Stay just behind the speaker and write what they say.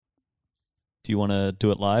Do you want to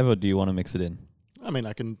do it live or do you want to mix it in? I mean,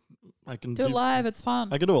 I can Do it live. It's fun.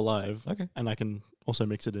 I can do it live. Okay. And I can also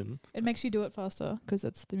mix it in. It makes you do it faster because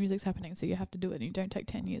the music's happening, so you have to do it, and you don't take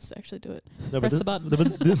 10 years to actually do it. No, Press the button.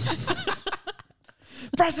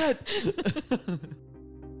 Press it!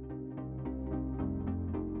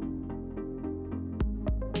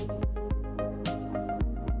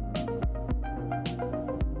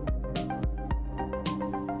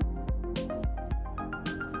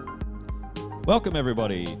 Welcome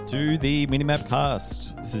everybody to the Minimap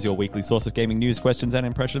Cast. This is your weekly source of gaming news, questions and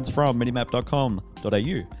impressions from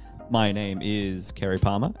minimap.com.au. My name is Kerry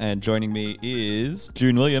Palmer and joining me is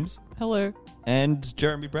June Williams Hello. and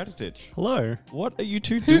Jeremy Bratitich. Hello. What are you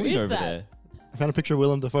two Who doing is over that? there? I found a picture of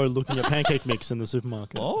Willem Dafoe looking at pancake mix in the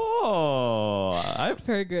supermarket.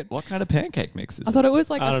 Very good. What kind of pancake mix is I thought it was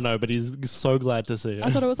like I don't know, but he's so glad to see it.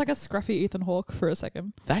 I thought it was like a scruffy Ethan Hawke for a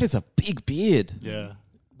second. That is a big beard. Yeah.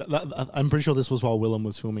 I'm pretty sure this was while Willem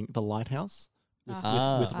was filming The Lighthouse with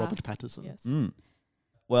Robert Pattinson. Yes.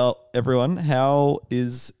 Well, everyone, how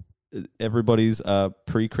is everybody's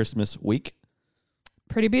pre-Christmas week?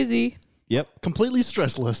 Pretty busy. Yep. Completely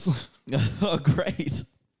stressless. Oh, great.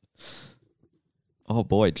 Oh,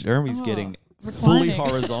 boy. Jeremy's getting reclining. fully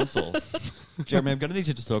horizontal. Jeremy, I'm going to need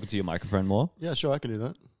you to talk into your microphone more. Yeah, sure, I can do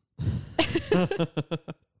that.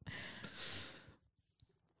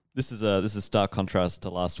 This is stark contrast to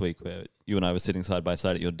last week where you and I were sitting side by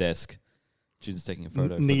side at your desk. She's taking a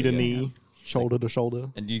photo. Knee to for the, knee, shoulder to shoulder.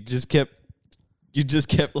 And you just kept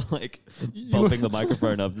like bumping the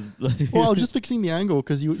microphone up. Well, I was just fixing the angle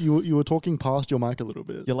because you were talking past your mic a little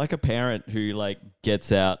bit. You're like a parent who like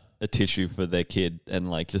gets out a tissue for their kid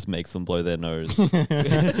and like just makes them blow their nose.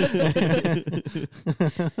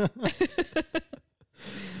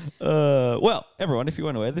 Well, everyone, if you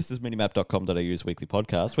weren't aware, this is minimap.com.au's weekly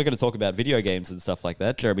podcast. We're going to talk about video games and stuff like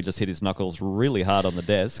that. Jeremy just hit his knuckles really hard on the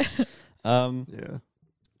desk. Yeah.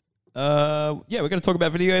 We're going to talk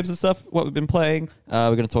about video games and stuff, what we've been playing.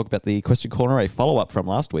 We're going to talk about the Question Corner, a follow-up from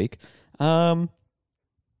last week. But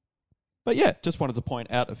yeah, just wanted to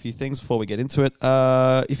point out a few things before we get into it.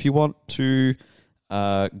 If you want to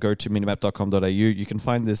go to minimap.com.au, you can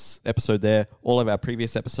find this episode there, all of our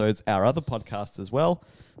previous episodes, our other podcasts as well,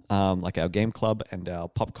 like our Game Club and our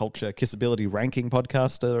Pop Culture Kissability Ranking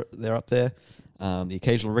podcast, they're up there. The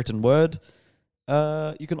Occasional Written Word.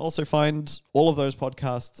 You can also find all of those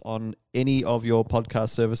podcasts on any of your podcast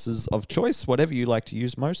services of choice, whatever you like to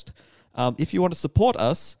use most. If you want to support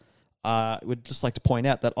us, I would just like to point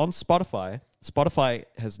out that on Spotify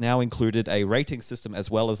has now included a rating system as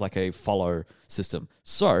well as like a follow system.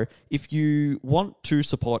 So if you want to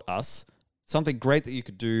support us, something great that you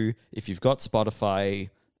could do if you've got Spotify,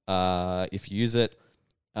 if you use it,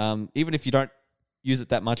 even if you don't use it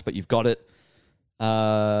that much, but you've got it,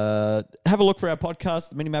 have a look for our podcast,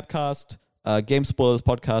 the Minimap Cast, Game Spoilers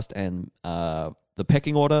Podcast, and the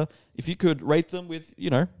Pecking Order. If you could rate them with,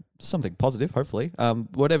 something positive, hopefully.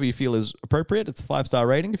 Whatever you feel is appropriate. It's a 5-star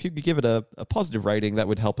rating. If you could give it a positive rating, that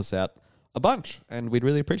would help us out a bunch, and we'd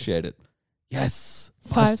really appreciate it. Yes.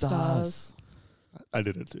 5 stars. I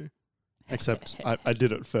did it too. Except I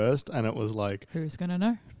did it first, and it was like... Who's going to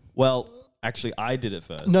know? Well, actually, I did it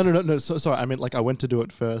first. No. Sorry, I mean, like, I went to do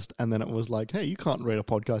it first, and then it was like, hey, you can't rate a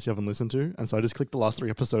podcast you haven't listened to. And so I just clicked the last 3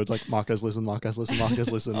 episodes, like, Marcus listen. Oh,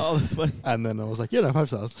 that's funny. And then I was like, 5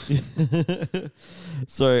 stars.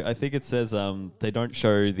 So I think it says they don't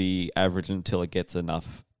show the average until it gets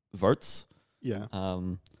enough votes. Yeah.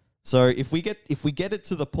 So if we get it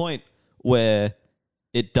to the point where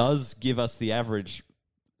it does give us the average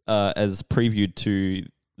as previewed to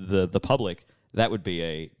the public, I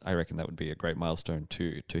reckon that would be a great milestone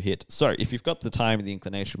to hit. So if you've got the time and the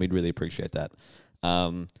inclination, we'd really appreciate that.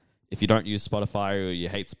 If you don't use Spotify or you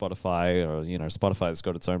hate Spotify or, Spotify's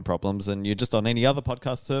got its own problems and you're just on any other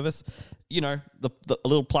podcast service, the a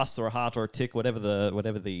little plus or a heart or a tick, whatever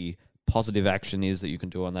the positive action is that you can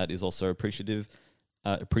do on that is also appreciated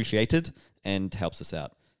and helps us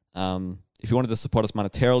out. If you wanted to support us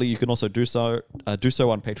monetarily, you can also do so on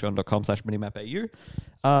patreon.com/minimapau.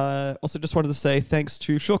 Also just wanted to say thanks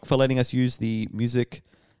to Shook for letting us use the music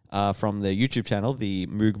from their YouTube channel, the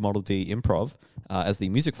Moog Model D Improv, as the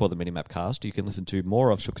music for the Minimap Cast. You can listen to more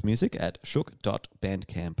of Shook's music at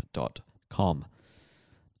shook.bandcamp.com.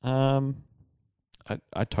 I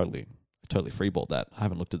totally freeballed that. I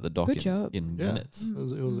haven't looked at the doc in minutes. It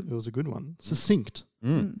was a good one. Succinct.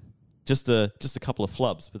 Just a couple of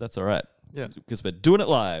flubs, but that's all right. Yeah. Because we're doing it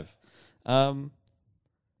live.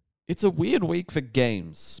 It's a weird week for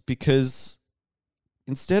games because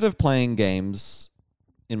instead of playing games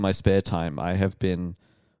in my spare time,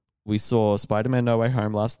 we saw Spider-Man No Way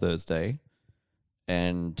Home last Thursday.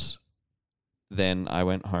 And then I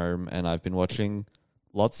went home and I've been watching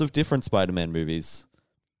lots of different Spider-Man movies.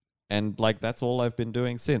 And like that's all I've been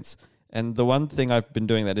doing since. And the one thing I've been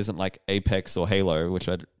doing that isn't like Apex or Halo, which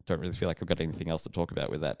I don't really feel like I've got anything else to talk about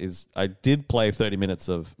with that, is I did play 30 minutes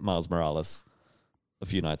of Miles Morales a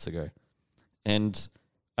few nights ago. And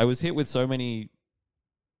I was hit with so many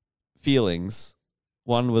feelings.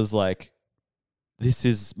 One was like, this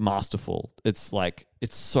is masterful. It's like,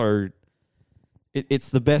 it's so... It's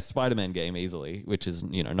the best Spider-Man game easily, which is,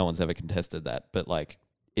 no one's ever contested that. But like,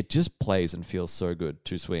 it just plays and feels so good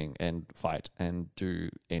to swing and fight and do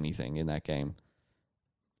anything in that game.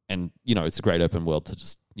 And, it's a great open world to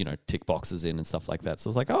just, tick boxes in and stuff like that. So I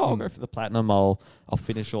was like, I'll go for the platinum. I'll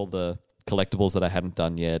finish all the collectibles that I hadn't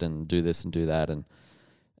done yet and do this and do that. And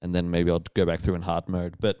then maybe I'll go back through in hard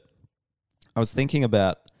mode. But I was thinking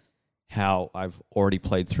about how I've already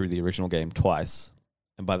played through the original game twice.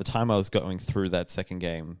 And by the time I was going through that second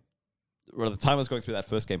game, or the time I was going through that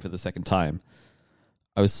first game for the second time,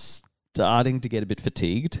 I was starting to get a bit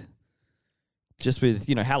fatigued. Just with,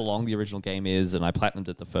 how long the original game is, and I platinumed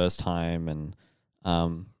it the first time, and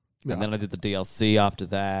then I did the DLC after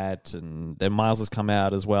that, and then Miles has come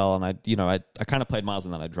out as well, and I kind of played Miles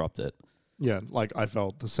and then I dropped it. Yeah, like I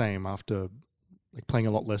felt the same after like playing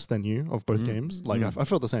a lot less than you of both games. Like I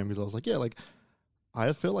felt the same because I was like,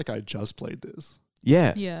 I feel like I just played this.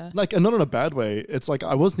 Yeah. Yeah. Like, and not in a bad way. It's like,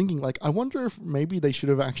 I was thinking, like, I wonder if maybe they should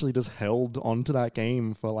have actually just held onto that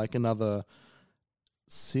game for like another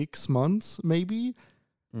 6 months, maybe,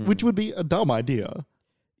 which would be a dumb idea.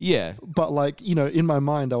 Yeah. But like, in my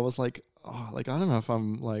mind, I was like, oh, like, I don't know if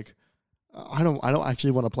I'm like, I don't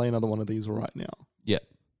actually want to play another one of these right now. Yeah.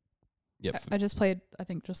 Yep. I just played, I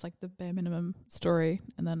think, just like the bare minimum story,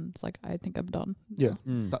 and then it's like, I think I'm done. Yeah.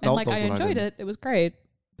 And like, I enjoyed it. It was great.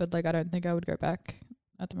 But like, I don't think I would go back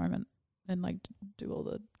at the moment and like do all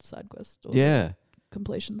the side quests or the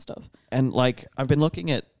completion stuff. And like, I've been looking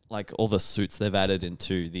at like all the suits they've added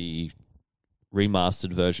into the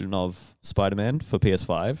remastered version of Spider-Man for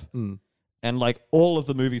PS5. And like all of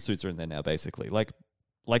the movie suits are in there now, basically. Like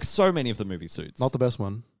so many of the movie suits. Not the best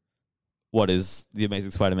one. What is the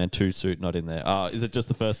Amazing Spider-Man 2 suit not in there? Is it just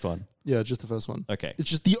the first one? Yeah, just the first one. Okay. It's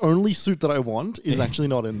just the only suit that I want is actually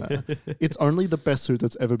not in there. It's only the best suit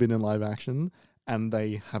that's ever been in live action, and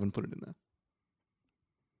they haven't put it in there.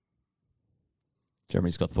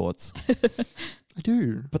 Jeremy's got thoughts. I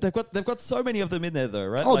do. But they've got so many of them in there though,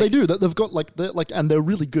 right? Oh, they do. They've got and they're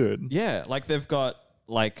really good. Yeah, like they've got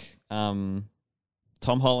like Tom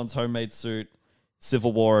Holland's homemade suit,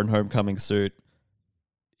 Civil War and Homecoming suit,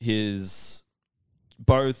 his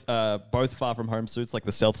both Far From Home suits, like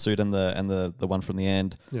the stealth suit and the one from the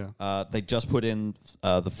end. Yeah. They just put in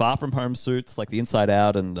the Far From Home suits, like the Inside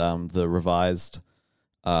Out and the revised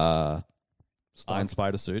Iron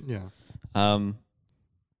Spider suit. Yeah.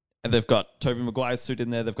 And they've got Tobey Maguire's suit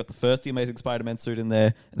in there. They've got the first The Amazing Spider-Man suit in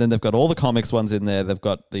there. And then they've got all the comics ones in there. They've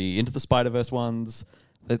got the Into the Spider-Verse ones.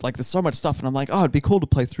 There's so much stuff. And I'm like, oh, it'd be cool to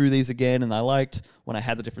play through these again. And I liked when I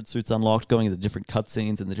had the different suits unlocked, going into different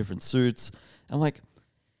cutscenes and the different suits. And I'm like,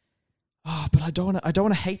 oh, but I don't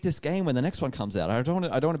want to hate this game when the next one comes out. I don't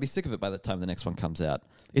want to be sick of it by the time the next one comes out.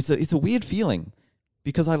 It's a weird feeling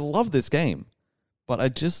because I love this game, but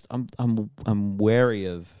I'm wary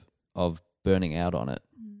of burning out on it.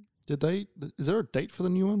 Is there a date for the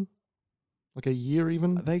new one? Like a year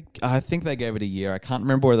even? I think they gave it a year. I can't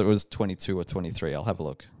remember whether it was 22 or 23. I'll have a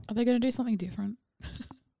look. Are they going to do something different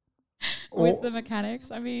with the mechanics?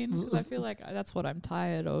 I mean, because I feel like that's what I'm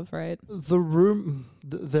tired of, right?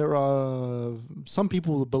 There are some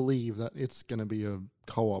people that believe that it's going to be a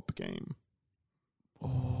co-op game.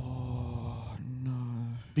 Oh, no.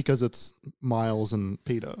 Because it's Miles and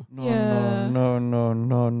Peter. No.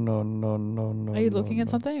 Are you looking at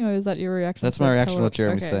something, or is that your reaction? That's my reaction to what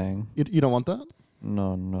Jeremy's saying. You don't want that?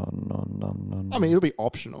 No. I mean, it'll be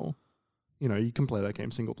optional. You can play that game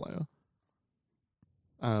single player.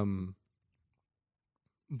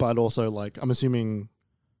 But also, like, I'm assuming,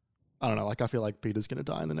 I don't know, like, I feel like Peter's going to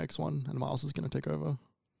die in the next one and Miles is going to take over.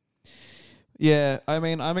 Yeah, I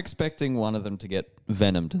mean, I'm expecting one of them to get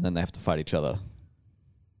venomed and then they have to fight each other.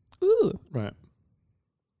 Ooh. Right.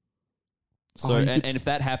 So, and if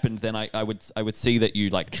that happened, then I would see that you,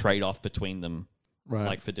 like, trade off between them, right,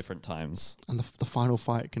 like, for different times. And the final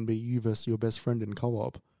fight can be you versus your best friend in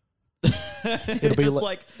co-op. It'll be just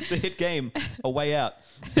like the hit game, A Way Out.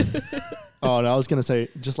 Oh, no, I was going to say,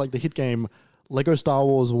 just like the hit game, Lego Star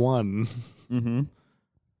Wars 1. Mm-hmm.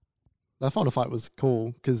 That final fight was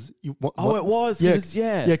cool because it was.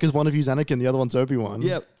 Yeah, because one of you's Anakin, the other one's Obi-Wan.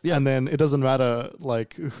 Yep. And then it doesn't matter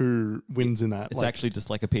like who wins in that. It's actually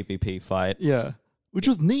just like a PvP fight. Yeah. which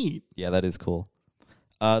was neat. Yeah, that is cool.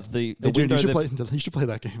 The Hey, June, window you should play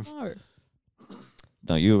that game. No.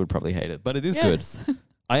 No, you would probably hate it, but it is good. Yes.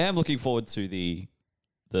 I am looking forward to the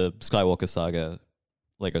Skywalker Saga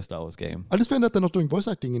Lego Star Wars game. I just found out they're not doing voice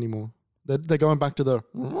acting anymore. They're going back to the.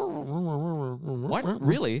 What?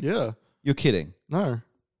 Really? Yeah. You're kidding? No,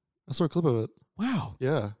 I saw a clip of it. Wow.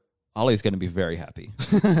 Yeah. Ollie's going to be very happy.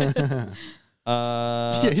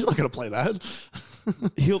 Yeah, he's not gonna play that.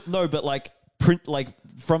 He'll no, but like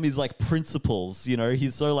from his like principles, you know,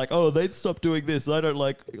 he's so like, oh, they'd stop doing this. I don't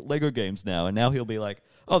like Lego games now, and now he'll be like,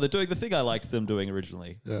 oh, they're doing the thing I liked them doing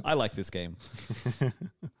originally. Yeah. I like this game.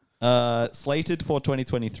 Slated for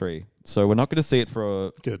 2023, so we're not going to see it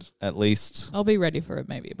for Good. at least. I'll be ready for it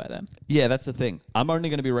maybe by then. Yeah, that's the thing. I'm only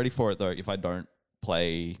going to be ready for it though if I don't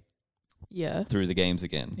play Yeah. through the games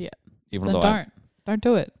again. Yeah. Even Then though don't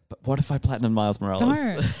do it. But what if I platinum Miles Morales?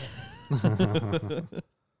 Don't.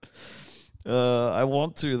 I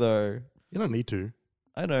want to though. You don't need to.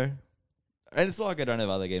 I know. And it's not like I don't have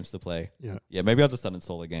other games to play. Yeah. Yeah, maybe I'll just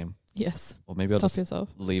uninstall the game. Yes. Or maybe I'll Stop just yourself.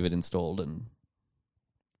 leave it installed and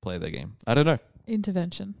play the game. I don't know.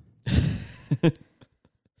 Intervention. It's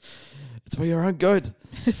for your own good.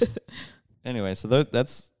 Anyway, so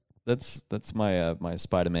that's my my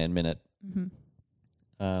Spider-Man minute.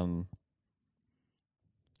 Mm-hmm.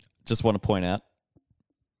 Just want to point out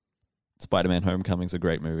Spider-Man Homecoming's a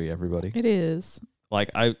great movie, everybody. It is.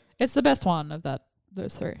 Like It's the best one of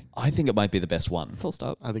those three. I think it might be the best one. Full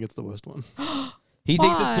stop. I think it's the worst one. He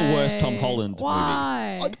thinks it's the worst Tom Holland movie.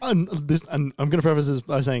 Why? Like, I'm going to preface this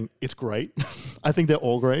by saying it's great. I think they're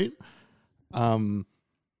all great.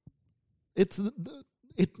 It's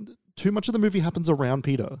too much of the movie happens around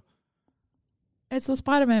Peter. It's a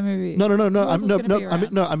Spider-Man movie. No. Who else is gonna be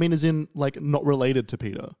around? I mean, as in like not related to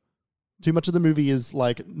Peter. Too much of the movie is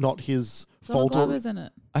like not his Donald fault. Or, Glover's in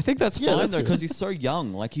it. I think that's Yeah, fine that's though, good. because he's so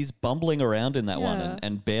young. Like he's bumbling around in that one Yeah.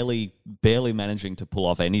 and barely managing to pull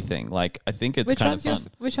off anything. Like I think it's Which kind of one's your fun.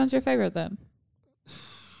 Which one's your favorite then?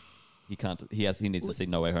 He can't. He needs to see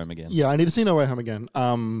No Way Home again. yeah, I need to see No Way Home again.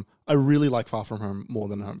 I really like Far From Home more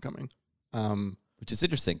than Homecoming. Which is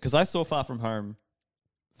interesting because I saw Far From Home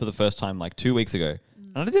for the first time like 2 weeks ago,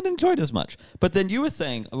 and I didn't enjoy it as much. But then you were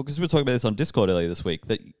saying, because we were talking about this on Discord earlier this week,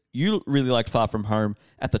 that you really liked Far From Home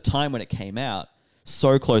at the time when it came out,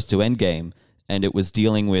 so close to Endgame, and it was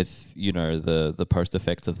dealing with, you know, the post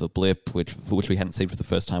effects of the blip, which we hadn't seen for the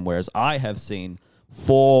first time. Whereas I have seen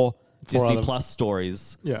four Disney other- Plus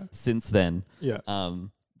stories Yeah. since then, Yeah.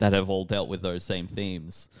 that have all dealt with those same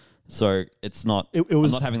themes. So it's not. It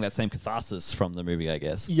was I'm not having that same catharsis from the movie, I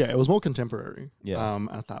guess. Yeah, it was more contemporary. Yeah.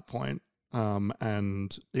 At that point.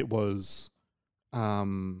 And it was,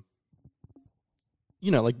 like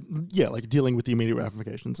dealing with the immediate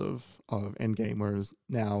ramifications of Endgame, whereas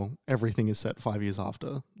now everything is set 5 years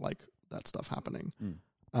after, like that stuff happening.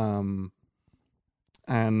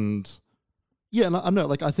 And yeah, and I know,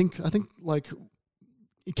 like I think like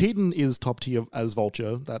Keaton is top tier as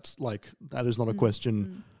Vulture. That is not a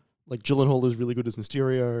question. Like Gyllenhaal is really good as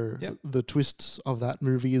Mysterio. Yep. The twist of that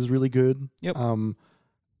movie is really good. Yep.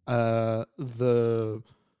 I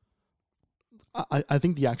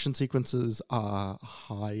think the action sequences are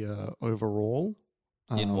higher overall.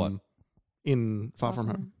 In what? In Far From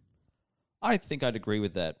Home. I think I'd agree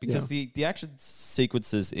with that because the action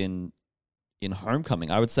sequences in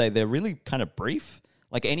Homecoming, I would say they're really kind of brief.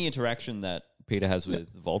 Like any interaction that Peter has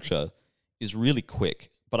with Vulture is really quick,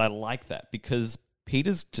 but I like that because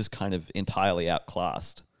Peter's just kind of entirely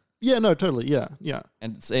outclassed. Yeah, no, totally. Yeah.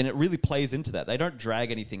 And it really plays into that. They don't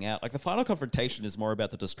drag anything out. Like the final confrontation is more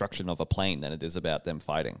about the destruction of a plane than it is about them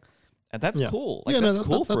fighting. And that's cool. Like that's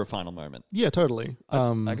cool for a final moment. Yeah, totally.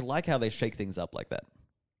 I like how they shake things up like that.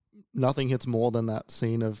 Nothing hits more than that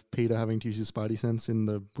scene of Peter having to use his spidey sense in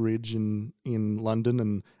the bridge in London,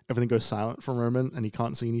 and everything goes silent for a moment and he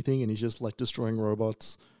can't see anything and he's just like destroying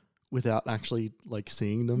robots without actually like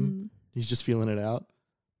seeing them. He's just feeling it out.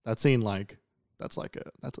 That scene, like, that's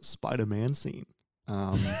a Spider-Man scene.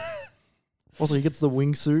 Also, he gets the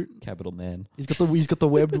wingsuit. Capital Man. He's got the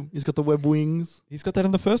web wings. He's got that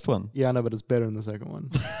in the first one. Yeah, I know, but it's better in the second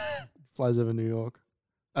one. Flies over New York.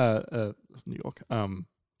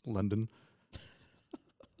 London.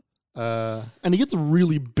 And he gets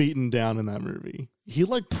really beaten down in that movie. He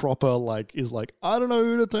like proper like is like, I don't know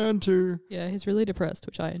who to turn to. Yeah, he's really depressed,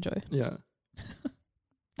 which I enjoy. Yeah.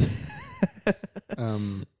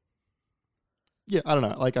 Yeah, I don't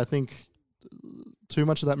know. Like, I think too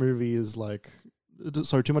much of that movie is like,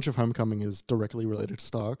 too much of Homecoming is directly related to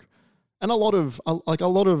Stark, and a lot of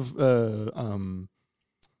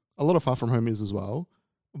Far From Home is as well.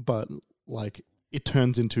 But like, it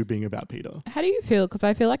turns into being about Peter. How do you feel? Because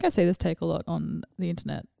I feel like I see this take a lot on the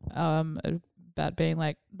internet about being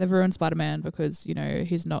like, they've ruined Spider-Man because, you know,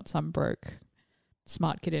 he's not some broke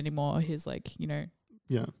smart kid anymore. He's like, you know,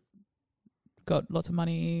 Yeah. got lots of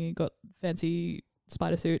money, got fancy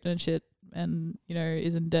spider suit and shit, and, you know,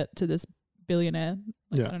 is in debt to this billionaire.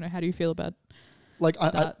 Like, Yeah. I don't know. How do you feel about Like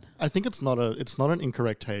that? I think it's not an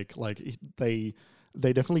incorrect take. Like they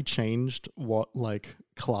definitely changed what like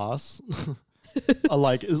class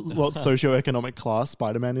like what socioeconomic class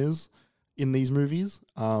Spider-Man is in these movies.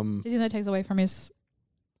 Do you think that takes away from his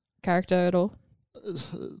character at all?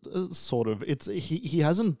 Sort of. It's he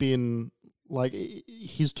hasn't been like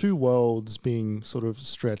his two worlds being sort of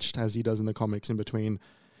stretched as he does in the comics in between.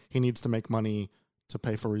 He needs to make money to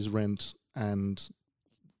pay for his rent and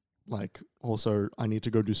like also I need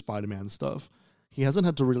to go do Spider-Man stuff. He hasn't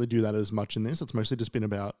had to really do that as much in this. It's mostly just been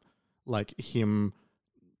about like him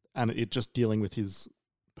and it just dealing with his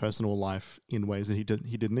personal life in ways that he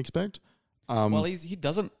didn't expect. Well, he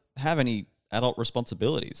doesn't have any adult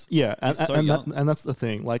responsibilities. Yeah, He's so young. and that's the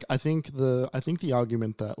thing. Like I think the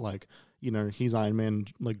argument that like, you know, he's Iron Man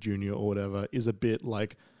like Junior or whatever is a bit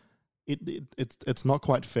like it's not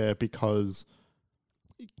quite fair because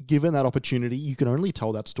given that opportunity, you can only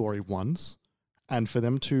tell that story once, and for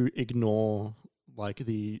them to ignore like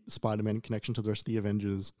the Spider-Man connection to the rest of the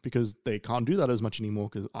Avengers because they can't do that as much anymore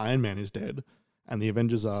because Iron Man is dead and the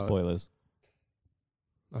Avengers are Spoilers.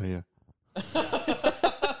 Oh yeah.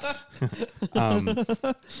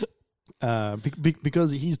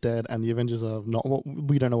 Because he's dead and the Avengers are not what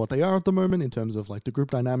we don't know what they are at the moment in terms of like the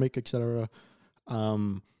group dynamic, etc.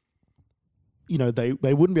 You know, they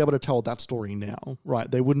wouldn't be able to tell that story now,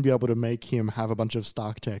 right? They wouldn't be able to make him have a bunch of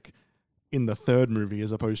Stark tech in the third movie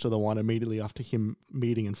as opposed to the one immediately after him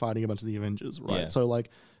meeting and fighting a bunch of the Avengers, right? Yeah. So like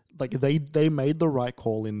they made the right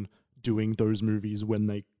call in doing those movies when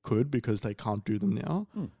they could because they can't do them now.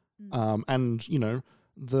 And you know,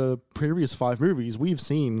 the previous 5 movies we've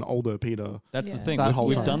seen older Peter. That's the Yeah. thing. That whole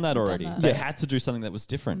We've time. done that We've done already. that. They Yeah. had to do something that was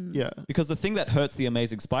different. Yeah. Because the thing that hurts the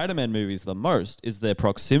Amazing Spider-Man movies the most is their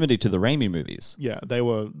proximity to the Raimi movies. Yeah, they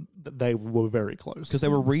were very close. Because they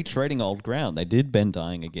were retreading old ground. They did Ben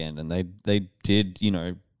dying again, and they did, you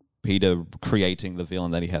know, Peter creating the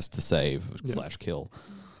villain that he has to save / kill.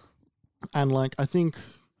 And like I think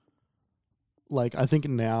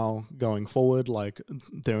now going forward, like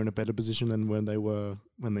they're in a better position than when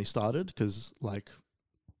they started because like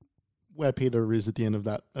where Peter is at the end of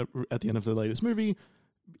that at the end of the latest movie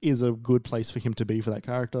is a good place for him to be for that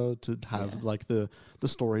character to have like the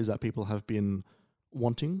stories that people have been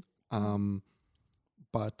wanting.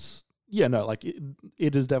 But yeah, no, like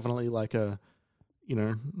it is definitely like a, you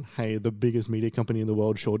know, hey, the biggest media company in the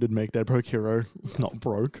world sure did make their broke hero not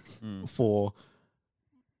broke for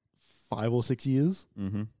 5 or 6 years.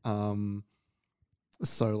 Mm-hmm.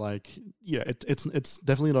 So like, yeah, it's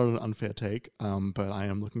definitely not an unfair take. But I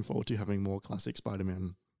am looking forward to having more classic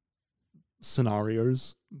Spider-Man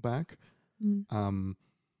scenarios back.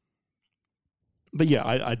 But yeah,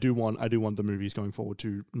 I do want the movies going forward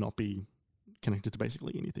to not be connected to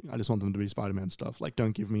basically anything. I just want them to be Spider-Man stuff. Like,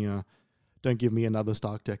 don't give me another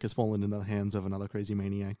Stark tech has fallen into the hands of another crazy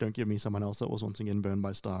maniac. Don't give me someone else that was once again burned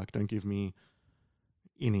by Stark. Don't give me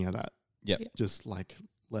any of that. Yep. Just like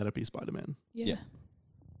let it be Spider-Man. Yeah.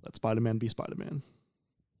 Let Spider-Man be Spider-Man.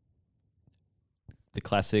 The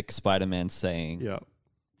classic Spider-Man saying, Yeah.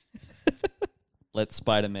 let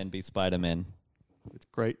Spider-Man be Spider-Man. It's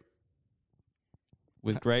great.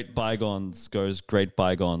 With great bygones goes great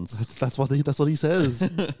bygones. That's what he says.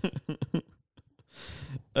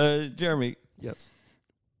 Jeremy, Yes.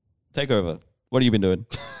 take over. What have you been doing?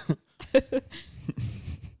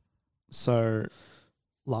 So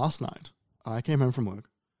last night I came home from work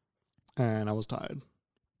and I was tired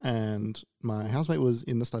and my housemate was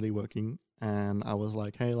in the study working and I was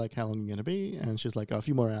like, hey, like how long are you going to be? And she's like, a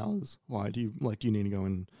few more hours. Why do you need to go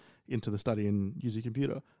into the study and use your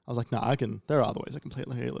computer? I was like, no, there are other ways I can play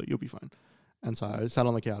Halo. You'll be fine. And so I sat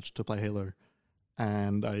on the couch to play Halo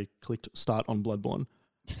and I clicked start on Bloodborne.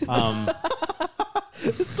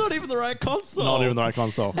 It's not even the right console. Not even the right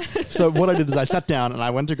console. So what I did is I sat down and I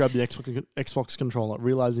went to grab the Xbox controller,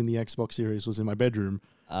 realizing the Xbox Series was in my bedroom.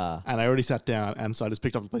 And I already sat down, and so I just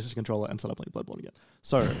picked up the PlayStation controller and started playing Bloodborne again.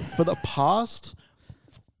 So for the past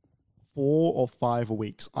 4 or 5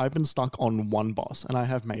 weeks, I've been stuck on one boss, and I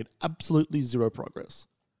have made absolutely zero progress.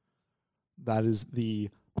 That is the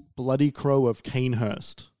Bloody Crow of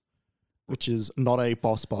Canehurst, which is not a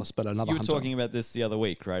boss, but another You were hunter. talking about this the other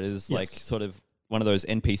week, right? It is like Yes. sort of one of those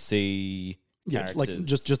NPC Yeah, characters. like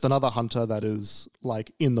just another hunter that is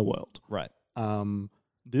like in the world. Right.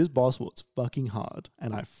 This boss was fucking hard,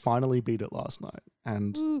 and I finally beat it last night.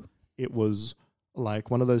 And Ooh. it was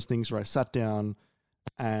like one of those things where I sat down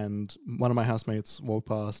and one of my housemates walked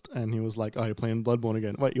past and he was like, "Oh, you're playing Bloodborne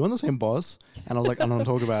again. Wait, you want the same boss?" And I was like, "I don't want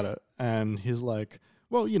to talk about it." And he's like,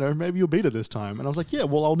 "Well, maybe you'll beat it this time." And I was like, "Yeah,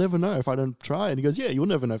 well, I'll never know if I don't try." And he goes, "Yeah, you'll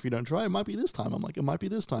never know if you don't try. It might be this time." I'm like, "It might be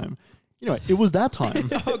this time." It was that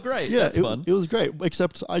time. Oh, great. Yeah, That's fun. it was great.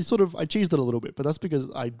 Except I cheesed it a little bit, but that's because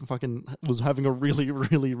I fucking was having a really,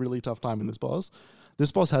 really, really tough time in this boss.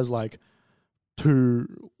 This boss has like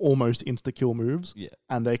 2 almost insta kill moves, Yeah.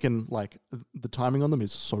 and they can the timing on them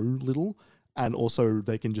is so little, and also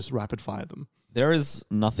they can just rapid fire them. There is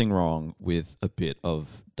nothing wrong with a bit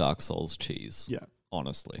of Dark Souls cheese. Yeah,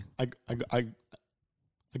 Honestly. I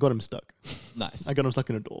got him stuck. Nice. I got him stuck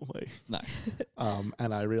in a doorway. Nice.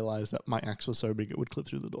 And I realized that my axe was so big it would clip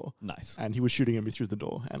through the door. Nice. And he was shooting at me through the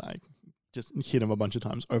door, and I just hit him a bunch of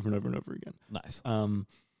times over and over and over again. Nice.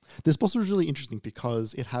 This boss was really interesting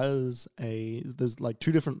because it has there's like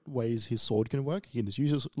 2 different ways his sword can work. He can just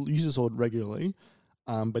use his sword regularly,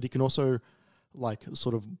 but he can also like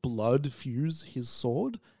sort of blood fuse his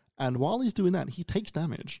sword. And while he's doing that, he takes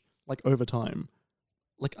damage like over time,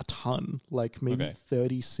 like a ton, like maybe Okay.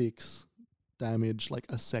 36 damage like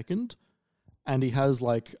a second. And he has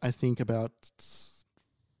like, I think about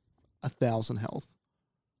 1,000 health.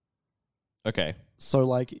 Okay. So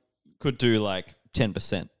like, Could do like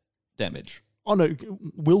 10% damage. oh no,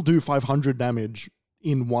 will do 500 damage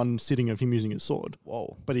in one sitting of him using his sword,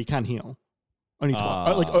 Whoa. but he can heal. Only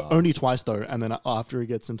twice, only twice though, and then after he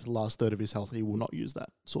gets into the last third of his health, he will not use that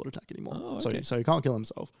sword attack anymore. Oh, okay. So he can't kill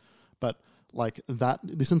himself. But like that,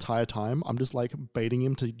 this entire time, I'm just like baiting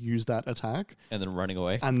him to use that attack, And then running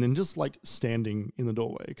away. and then just like standing in the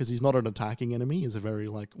doorway because he's not an attacking enemy. He's a very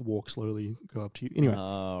like walk slowly, go up to you. Anyway,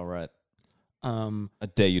 Oh, right. I I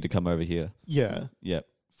dare you to come over here. yeah. Yep.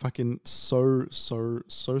 Fucking so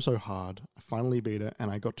hard. I finally beat it, and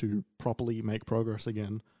I got to properly make progress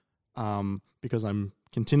again, because I'm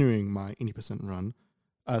continuing my 80% run.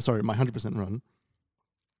 My 100% run.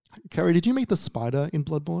 Carrie, did you make the spider in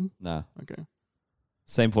Bloodborne? Nah. Okay.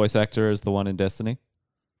 Same voice actor as the one in Destiny.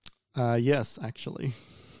 Yes, actually.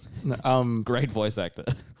 No, Great voice actor.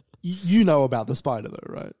 you know about the spider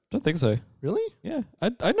though, right? Don't think so. Really? Yeah.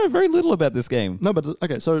 I know very little about this game. No, but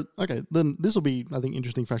okay, then this will be, I think,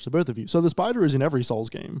 interesting for actually both of you. So the spider is in every Souls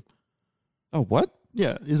game. Oh, what?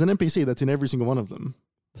 Yeah, is an NPC that's in every single one of them.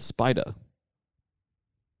 Spider.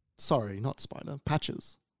 Sorry, not spider.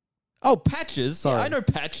 Patches. Oh, Patches. Sorry. Yeah, I know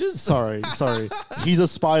Patches. Sorry. He's a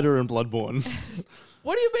spider in Bloodborne.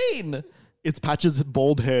 What do you mean? It's Patches'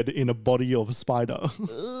 bald head in a body of a spider.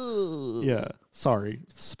 Ugh. Yeah, sorry,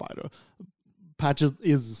 spider.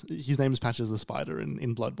 His name is Patches the Spider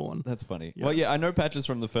in Bloodborne. That's funny. Yeah. Well, yeah, I know Patches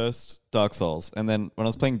from the first Dark Souls, and then when I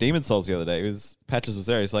was playing Demon Souls the other day, Patches was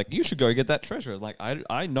there. He's like, "You should go get that treasure." Like,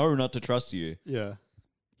 I know not to trust you. Yeah.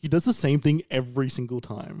 He does the same thing every single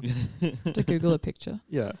time. To Google a picture.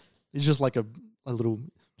 Yeah. He's just like a little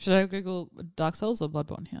Should I Google Dark Souls or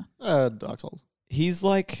Bloodborne here? Dark Souls. He's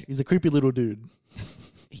like, He's a creepy little dude.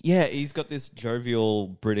 yeah, he's got this jovial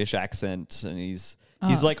British accent, and he's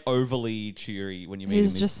like overly cheery when you meet him.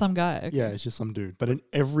 He's just some guy. Okay. Yeah, it's just some dude. But in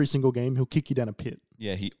every single game, he'll kick you down a pit.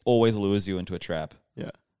 Yeah, he always lures you into a trap. Yeah.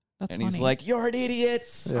 That's And funny. he's like, "You're an idiot.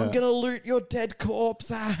 Yeah. I'm gonna loot your dead corpse."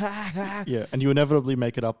 Yeah, and you inevitably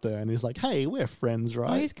make it up there, and he's like, "Hey, we're friends, oh,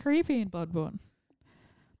 right?" he's creepy in Bloodborne.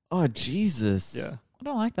 Oh, Jesus. Yeah. I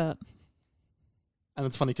don't like that. And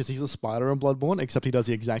it's funny because he's a spider in Bloodborne, except he does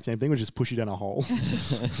the exact same thing, which is push you down a hole.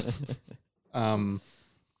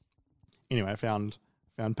 Anyway, I found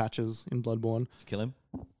Patches in Bloodborne. Did you kill him?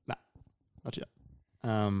 Not yet.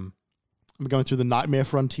 I'm going through the Nightmare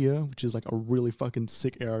Frontier, which is like a really fucking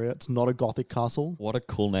sick area. It's not a gothic castle. What a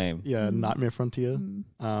cool name. Yeah, Nightmare Frontier.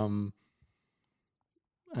 Mm.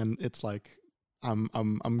 And it's like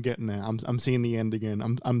I'm getting there. I'm seeing the end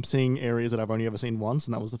again. I'm seeing areas that I've only ever seen once,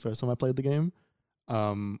 and that was the first time I played the game.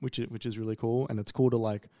 Which is really cool, and it's cool to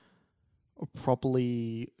like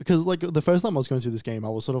properly, because like the first time I was going through this game, I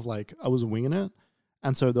was sort of like I was winging it,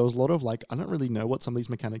 and so there was a lot of like I don't really know what some of these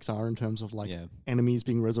mechanics are in terms of like Yeah. enemies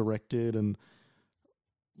being resurrected and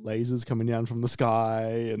lasers coming down from the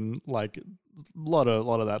sky and like a lot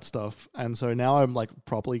of that stuff. And so now I'm like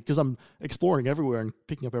properly, because I'm exploring everywhere and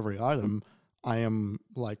picking up every item, I am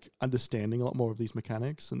like understanding a lot more of these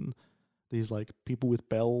mechanics and these like people with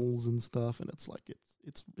bells and stuff, and it's like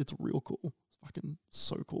it's real cool. It's fucking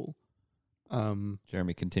so cool.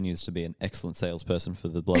 Jeremy continues to be an excellent salesperson for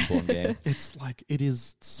the Bloodborne game. It's like it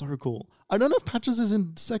is so cool. I don't know if Patches is in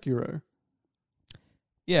Sekiro.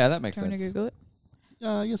 Yeah, that makes Do you want to sense. Google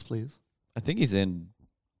it? Yes, please. I think he's in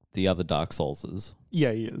the other Dark Soulses.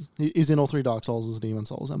 Yeah, he is. He's in all 3 Dark Souls, Demon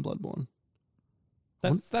Souls, and Bloodborne.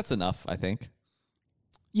 That's enough, I think.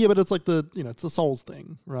 Yeah, but it's like it's the Souls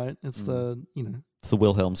thing, right? It's It's the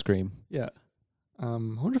Wilhelm scream. yeah. I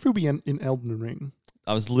wonder if he'll be in Elden Ring.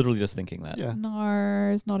 I was literally just thinking that. Yeah.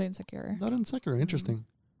 No, it's not in Sekiro. Not in Sekiro. Interesting.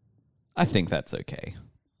 I think that's okay.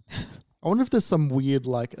 I wonder if there's some weird,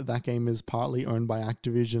 like, that game is partly owned by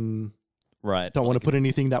Activision. Right. Don't want like- to put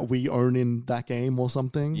anything that we own in that game or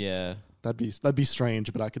something. Yeah. That'd be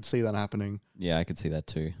strange, but I could see that happening. Yeah, I could see that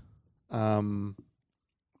too. And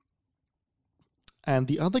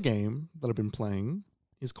the other game that I've been playing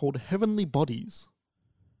is called Heavenly Bodies.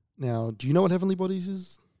 Now, do you know what Heavenly Bodies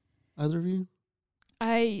is, either of you?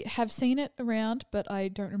 I have seen it around, but I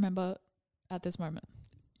don't remember at this moment.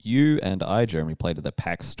 You and I, Jeremy, played at the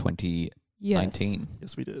PAX 2019. Yes.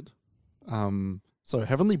 Yes, we did. So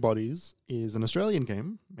Heavenly Bodies is an Australian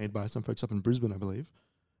game made by some folks up in Brisbane, I believe,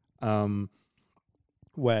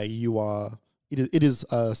 where you are. It is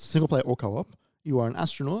a single player or co-op. You are an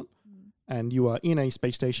astronaut, and you are in a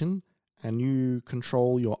space station, and you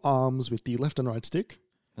control your arms with the left and right stick.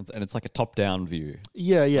 And it's like a top-down view.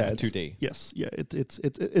 Yeah, yeah, Like it's 2D. Yes, yeah. It's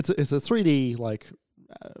a 3D like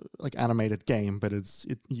animated game, but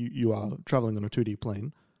you are traveling on a 2D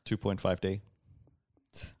plane. 2.5D.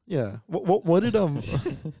 Yeah. What did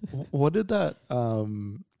what did that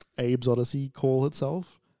Abe's Odyssey call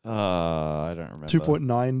itself? I don't remember.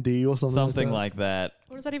 2.9D or something. Something like like that.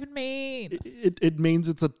 What does that even mean? that. It means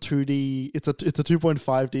it's a 2D. It's a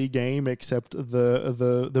 2.5D game, except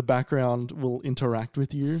the background will interact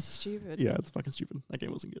with you. Stupid. Yeah, it's fucking stupid. That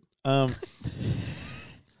game wasn't good.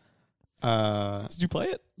 Did you play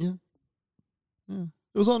it? Yeah.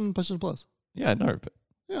 It was on PlayStation Plus. Yeah, no. But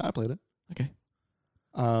Yeah, I played it. Okay.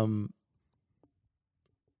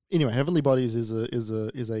 Anyway, Heavenly Bodies is a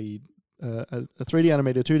 3D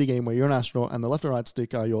animated 2D game where you're an astronaut and the left and right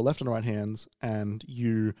stick are your left and right hands, and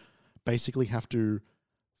you basically have to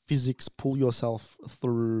physics pull yourself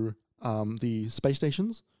through the space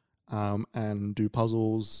stations and do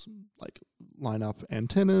puzzles like line up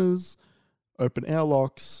antennas, open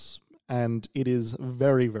airlocks, and it is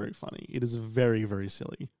very, very funny. It is very, very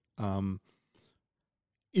silly.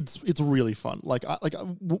 It's really fun.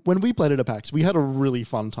 When we played it at PAX, we had a really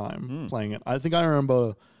fun time playing it. I think I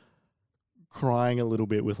remember crying a little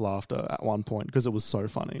bit with laughter at one point because it was so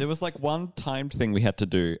funny. There was like one timed thing we had to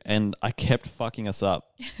do, and I kept fucking us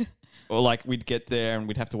up. Or like we'd get there and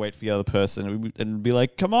we'd have to wait for the other person, and be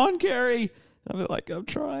like, "Come on, Gary!" And I'd be like, "I'm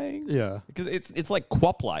trying." Yeah, because it's like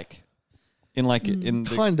Quap like. In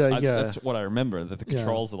kinda, yeah. That's what I remember. That the Yeah.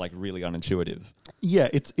 controls are like really unintuitive. yeah.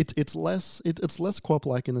 It's less Quap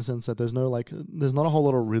like in the sense that there's not a whole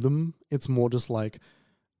lot of rhythm. It's more just like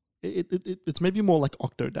it's maybe more like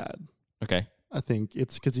Octodad. Okay. I think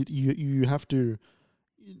it's because you have to.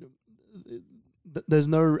 There's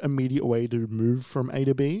no immediate way to move from A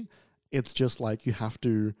to B. It's just like you have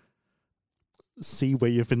to see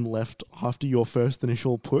where you've been left after your first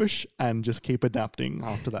initial push and just keep adapting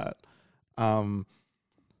after that.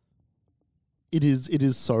 It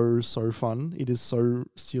is so fun. It is so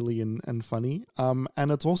silly and funny.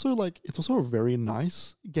 And it's also a very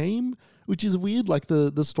nice game, which is weird. Like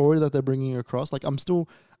the story that they're bringing across. Like I'm still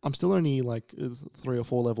only like 3 or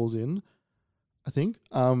 4 levels in, I think.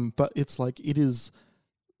 But it's like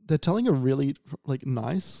they're telling a really like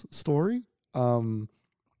nice story. I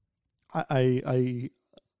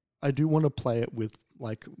do want to play it with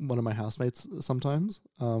like one of my housemates sometimes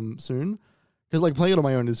soon, because like playing it on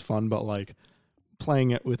my own is fun, but like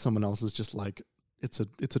playing it with someone else is just like it's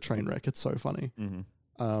a train wreck. It's so funny.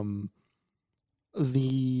 Mm-hmm.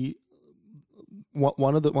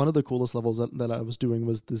 One of the coolest levels that I was doing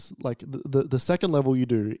was this, like the second level you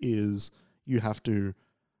do is you have to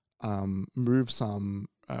move some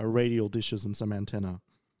radial dishes and some antenna,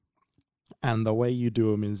 and the way you do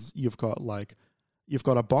them is you've got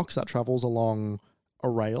a box that travels along a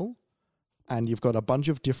rail, and you've got a bunch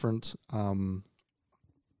of different you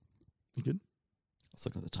good? Let's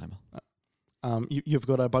look at the timer. You've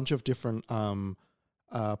got a bunch of different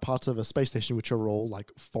parts of a space station which are all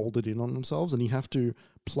like folded in on themselves, and you have to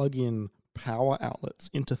plug in power outlets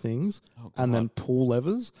into things and then pull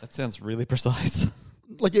levers. That sounds really precise.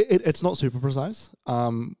 Like it's not super precise.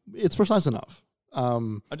 It's precise enough.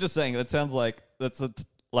 I'm just saying that sounds like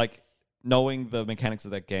like knowing the mechanics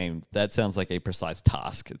of that game. That sounds like a precise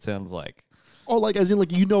task. It sounds like, or like as in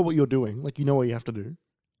like you know what you're doing, like you know what you have to do.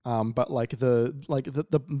 But like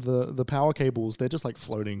the power cables, they're just like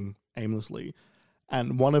floating aimlessly,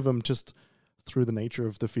 and one of them just through the nature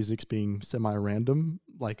of the physics being semi-random,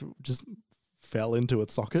 like just fell into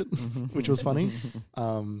its socket, which was funny.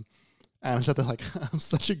 And I said that like, I'm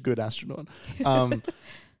such a good astronaut.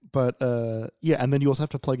 But yeah, and then you also have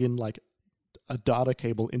to plug in like a data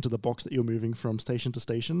cable into the box that you're moving from station to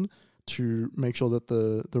station to make sure that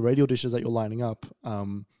the radio dishes that you're lining up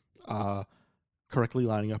are correctly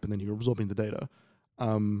lining up, and then you're absorbing the data.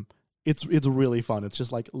 It's really fun. It's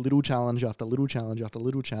just like little challenge after little challenge after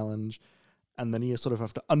little challenge, and then you sort of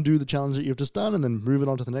have to undo the challenge that you've just done and then move it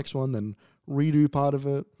on to the next one, then redo part of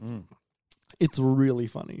it. It's really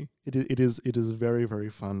funny. It is very, very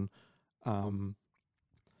fun.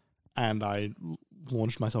 And I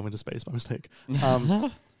launched myself into space by mistake.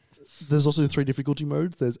 There's also 3 difficulty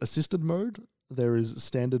modes. There's assisted mode, there is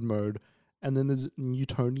standard mode, and then there's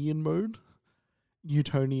Newtonian mode.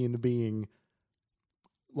 Newtonian being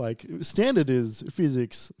like, standard is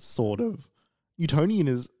physics, sort of. Newtonian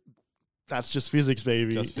is, that's just physics,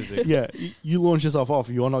 baby. Just physics. Yeah, you launch yourself off,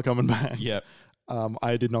 you're not coming back. Yep.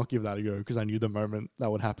 I did not give that a go because I knew the moment that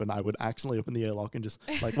would happen, I would accidentally open the airlock and just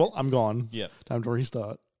like, well, I'm gone. Yep. Time to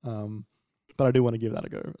restart. But I do want to give that a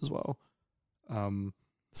go as well.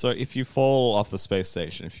 So if you fall off the space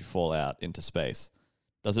station, if you fall out into space,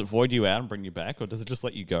 does it void you out and bring you back, or does it just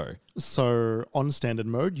let you go? So on standard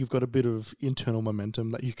mode, you've got a bit of internal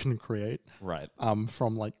momentum that you can create. Right.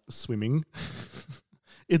 From like swimming.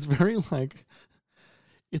 It's very like,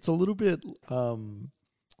 it's a little bit, I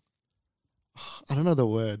don't know the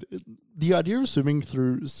word. The idea of swimming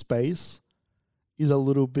through space is a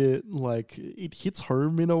little bit like, it hits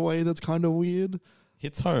home in a way that's kind of weird.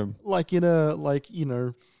 Hits home. Like in a, like, you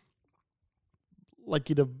know, like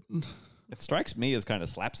in a... It strikes me as kind of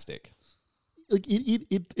slapstick. Like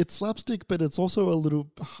it's slapstick, but it's also a little,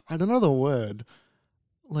 I don't know the word.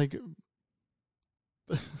 Like,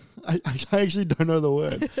 I actually don't know the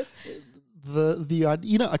word.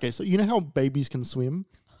 You know, okay, so you know how babies can swim?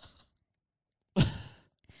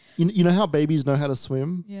 You know how babies know how to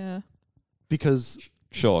swim? Yeah. Because...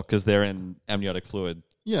 Sure, because they're in amniotic fluid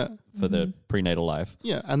Yeah. for their prenatal life.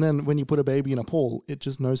 Yeah, and then when you put a baby in a pool, it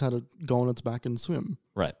just knows how to go on its back and swim.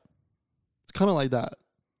 Right. It's kind of like that.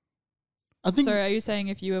 I think... So are you saying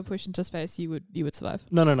if you were pushed into space, you would survive?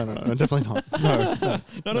 No, definitely not.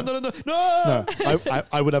 No.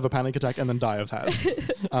 I would have a panic attack and then die of that.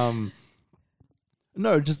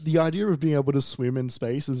 No, just the idea of being able to swim in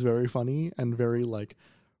space is very funny and very like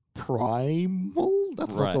primal.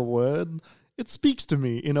 That's not the word. It speaks to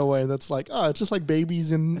me in a way that's like, it's just like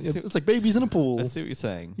babies it's like babies in a pool. I see what you're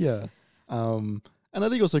saying. Yeah. And I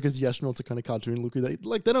think also because the astronauts are kind of cartoon looking, they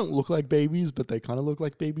don't look like babies, but they kind of look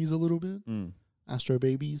like babies a little bit. Astro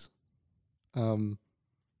babies. Anyway,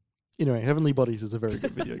 Heavenly Bodies is a very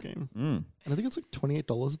good video game. And I think it's like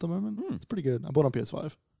 $28 at the moment. It's pretty good. I bought it on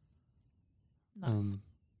PS5. Nice.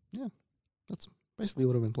 Yeah. That's basically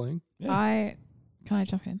what I've been playing. Yeah. Can I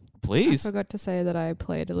jump in? Please. I forgot to say that I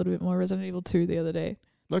played a little bit more Resident Evil 2 the other day.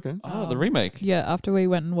 Okay. Oh, the remake. Yeah, after we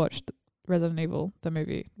went and watched Resident Evil, the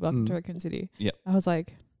movie, Welcome to Raccoon City. Yep. I was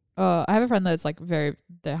like, I have a friend that's like they're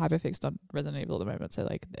hyper-fixed on Resident Evil at the moment. So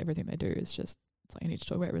like everything they do is just, it's like, I need to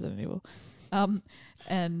talk about Resident Evil.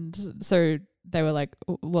 And so they were like,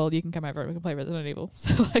 well, you can come over and we can play Resident Evil.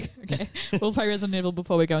 So like, okay, we'll play Resident Evil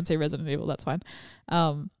before we go and see Resident Evil. That's fine.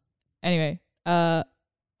 Anyway,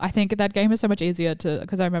 I think that game is so much easier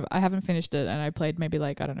because I remember I haven't finished it and I played maybe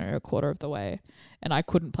like, I don't know, a quarter of the way and I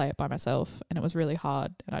couldn't play it by myself and it was really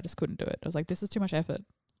hard and I just couldn't do it. I was like, this is too much effort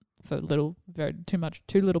for too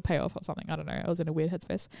little payoff or something. I don't know. I was in a weird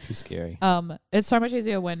headspace. Too scary. It's so much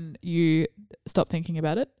easier when you stop thinking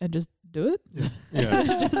about it and just do it.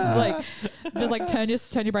 Yeah. just like turn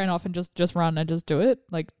your brain off and just run and just do it.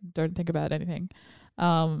 Like don't think about anything.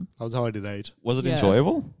 That was how I did 8. Was it Yeah.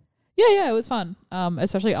 enjoyable? Yeah, it was fun.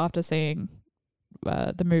 Especially after seeing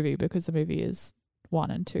the movie because the movie is 1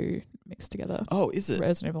 and 2 mixed together. Oh, is it?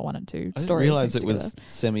 Resident Evil 1 and 2 I didn't stories. realize mixed it was together.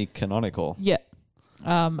 semi-canonical. Yeah.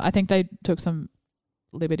 I think they took some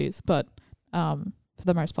liberties, but for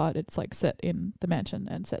the most part, it's like set in the mansion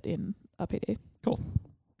and set in RPD. Cool.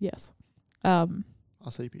 Yes.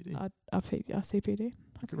 RCPD. RCPD.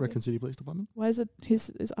 Raccoon City Police Department. Why is it his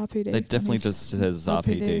is RPD? They definitely just says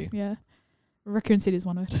RPD. Yeah. Raccoon City is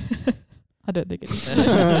one word. I don't think it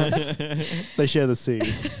is. They share the C.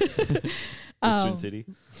 Twin City.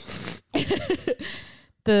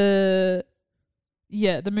 The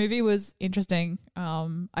movie was interesting.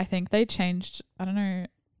 I think they changed. I don't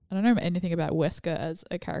know anything about Wesker as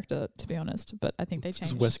a character, to be honest, but I think they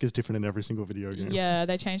changed. Wesker's different in every single video game. Yeah,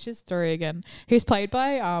 they changed his story again. He was played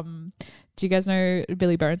by do you guys know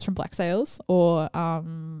Billy Bones from Black Sails or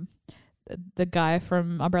the guy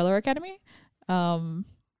from Umbrella Academy?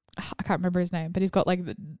 I can't remember his name, but he's got like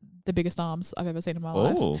the biggest arms I've ever seen in my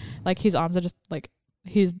life. Oh, Like his arms are just like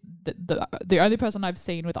he's the only person I've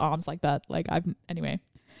seen with arms like that. Like anyway.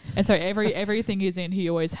 And so everything he's in, he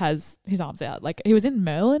always has his arms out. Like he was in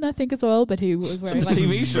Merlin, I think, as well, but he was wearing like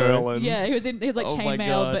TV show. Merlin. yeah, he was like Oh my chainmail,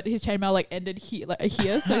 God. but his chainmail like ended here,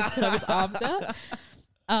 so he could have his arms out.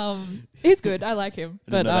 He's good. I like him,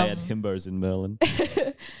 I didn't but know they had himbos in Merlin.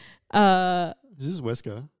 This is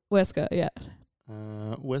Wesker. Wesker, yeah,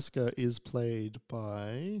 Wesker is played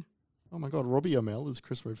by, oh my god, Robbie Amell is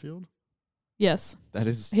Chris Redfield. yes, That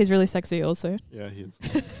is he's really sexy also. Yeah, he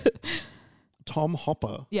is. Tom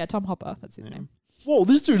Hopper. Yeah, Tom Hopper, that's his Yeah. name. Whoa,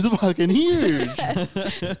 this dude's fucking huge. What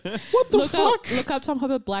the Look fuck? look up Tom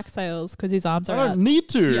Hopper Black Sails because his arms I are don't out. need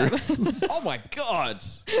to. Yeah. Oh my god!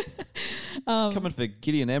 It's coming for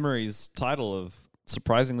Gideon Emery's title of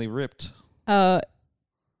surprisingly ripped.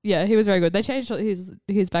 Yeah, he was very good. They changed his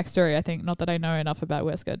backstory, I think. Not that I know enough about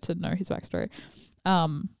Wesker to know his backstory.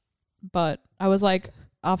 But I was like,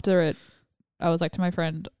 after it, I was like to my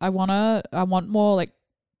friend, I want more like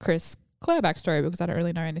Chris Claire backstory because I don't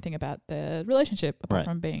really know anything about their relationship apart Right.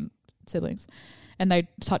 from being siblings. And they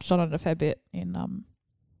touched on it a fair bit in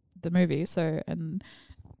the movie. So and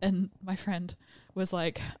my friend was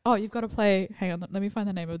like, "Oh, you've got to play. Hang on, let me find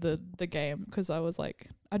the name of the game because I was like,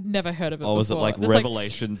 I'd never heard of it. Oh, was it before. like There's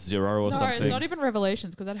Revelation Zero or no, something? it's not even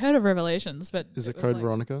Revelations because I'd heard of Revelations, but Is it was Code like,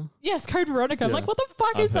 Veronica? Yes, Code Veronica. I'm Yeah. like, what the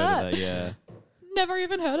fuck I've is heard that? of that. Yeah, Never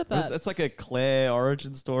even heard of that. it's like a Claire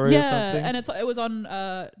origin story or Yeah, something. and it was on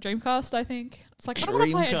Dreamcast, I think. It's like I don't want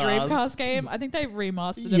to play a Dreamcast. Dreamcast game. I think they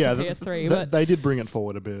remastered it Yeah, for PS3, they did bring it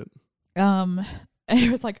forward a bit. but and it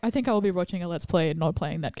was like I think I will be watching a Let's Play and not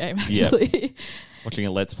playing that game Yeah. actually. Watching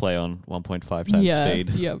a Let's Play on 1.5 times speed.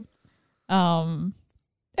 Yep.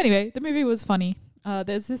 Anyway, the movie was funny.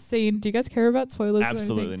 There's this scene. Do you guys care about spoilers?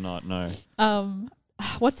 Absolutely not. No. Or anything?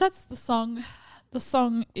 What's that's the song? The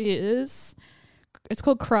song is. It's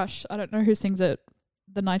called Crush. I don't know who sings it.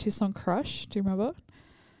 The 90s song Crush. Do you remember?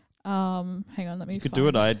 Hang on, let me. You could do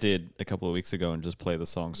what I did a couple of weeks ago and just play the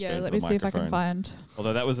song straight Yeah, into let the me see if I microphone. can find.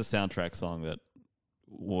 Although that was a soundtrack song that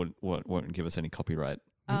won't give us any copyright.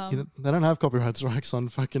 They don't have copyright strikes on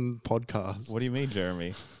fucking podcasts. What do you mean,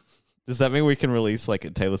 Jeremy? Does that mean we can release like a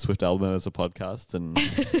Taylor Swift album as a podcast and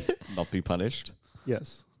not be punished?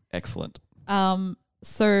 Yes. Excellent.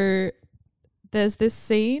 So there's this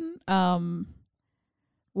scene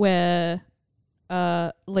where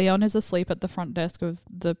Leon is asleep at the front desk of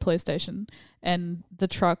the police station and the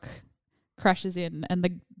truck crashes in and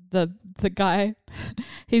the guy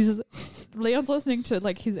Leon's listening to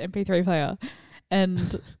like his MP3 player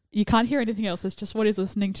and you can't hear anything else. It's just what he's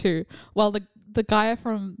listening to. While the guy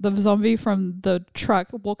from the zombie from the truck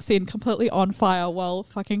walks in completely on fire while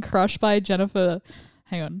fucking crushed by Jennifer.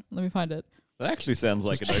 Hang on, let me find it. That actually sounds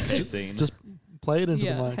like an okay scene. Just play it into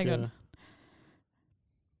Yeah, the mic. hang yeah. on.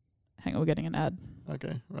 Hang on, we're getting an ad.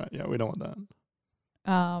 Okay, right. Yeah, we don't want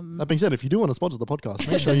that. Um, That being said, if you do want to sponsor the podcast,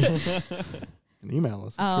 make sure you can email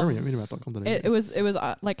us. it was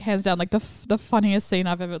like hands down like the funniest scene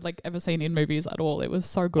I've ever seen in movies at all. It was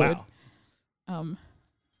so good. Wow.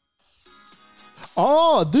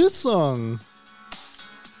 Oh, this song.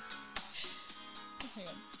 Hang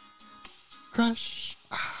on. Crush.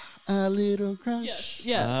 A little crush. Yes,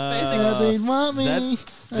 yeah, Ah. basically. They want me.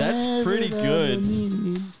 That's pretty good.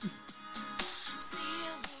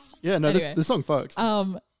 Yeah, no, Anyway. this song fucks.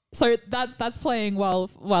 So that's playing while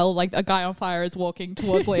like a guy on fire is walking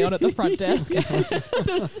towards Leon at the front desk.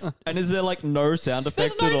 And is there like no sound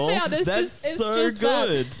effects no at all? sound, it's That's just so that.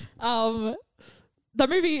 good. The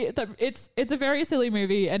movie, it's a very silly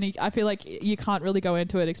movie, and I feel like you can't really go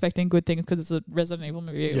into it expecting good things because it's a Resident Evil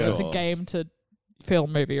movie. Yeah. It's a Sure. game to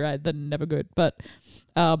film movie, right? They're never good, but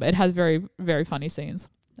it has very, very funny scenes.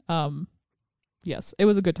 Yes, it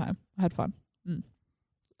was a good time. I had fun.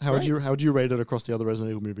 How would you rate it across the other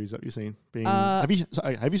Resident Evil movies that you've seen? Have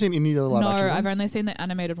you seen any other live No, action I've ones? only seen the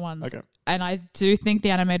animated ones. Okay, And I do think the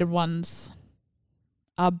animated ones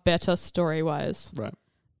are better story wise. right.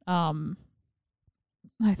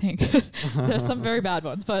 I think there's some very bad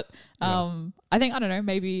ones, but I think I don't know.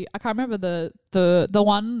 Maybe I can't remember the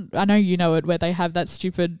one. I know you know it where they have that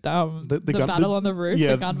stupid the gun- battle on the roof,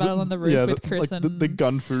 Yeah, the gun battle on the roof with Chris like and the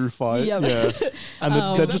gun fu fight. Yeah. Yeah,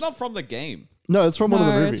 and Is Is just that not from the game? no, it's from one of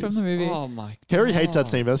the No, movies. it's from the movie. Oh my! Carrie hates that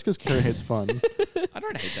God. scene. That's because Carrie hates fun. I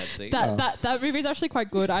don't hate that scene. That movie's actually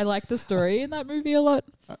quite good. I like the story in that movie a lot.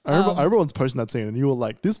 I remember once posting that scene, and you were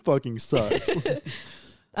like, "This fucking sucks."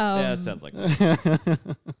 Yeah, it sounds like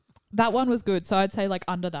that. That one was good, so I'd say like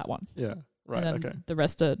under that one. Yeah, right. And then Okay. the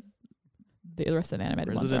rest of the animated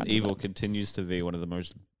ones. Are Resident under Evil that. continues to be one of the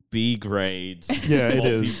most B grade, Yeah, it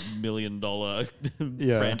is. multi-million-dollar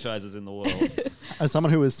Yeah. franchises in the world. As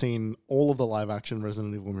someone who has seen all of the live action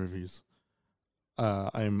Resident Evil movies,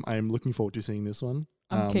 I'm looking forward to seeing this one.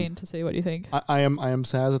 I'm keen to see what you think. I am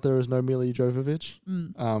sad that there is no Mila Jovovich.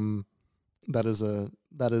 Mm.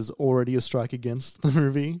 That is already a strike against the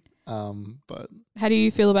movie. But How do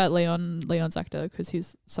you feel about Leon's actor? Because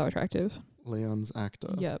he's so attractive. Leon's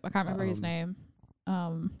actor. Yeah, I can't remember his name.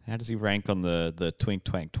 How does he rank on the twink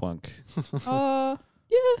twank twunk?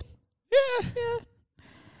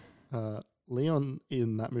 Yeah. Leon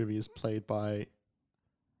in that movie is played by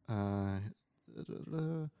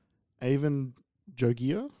Avon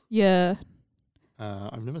Jogia. Yeah.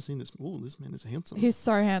 I've never seen this. Oh, this man is handsome. He's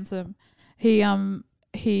so handsome. He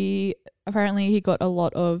apparently he got a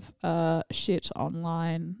lot of shit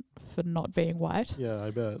online for not being white. Yeah,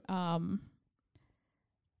 I bet.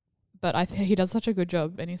 But I think he does such a good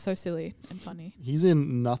job, and he's so silly and funny. He's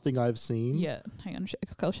in nothing I've seen. Yeah, hang on,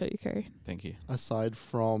 I'll show you, Kerry. Thank you. Aside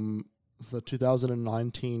from the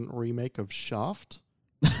 2019 remake of Shaft.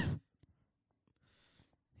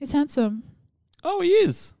 He's handsome. Oh, he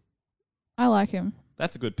is. I like him.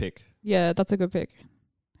 That's a good pick. Yeah, that's a good pick.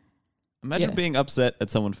 Imagine Yeah. being upset at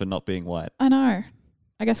someone for not being white. I know.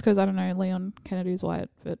 I guess because, I don't know, Leon Kennedy's white,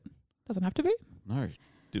 but doesn't have to be. No,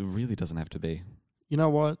 it really doesn't have to be. You know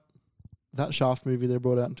what? That Shaft movie they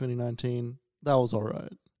brought out in 2019, that was all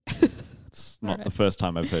right. It's not Alright. the first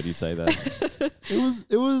time I've heard you say that.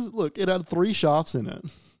 It was look, it had 3 Shafts in it.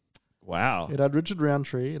 Wow. It had Richard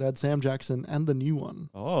Roundtree, it had Sam Jackson, and the new one.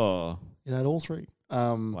 Oh, It had all 3.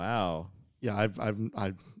 wow. Yeah, I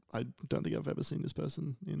don't think I've ever seen this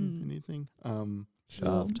person in anything.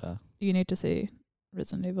 Shaft. huh? You need to see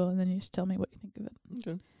Resident Evil, and then you just tell me what you think of it.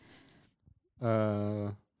 Okay.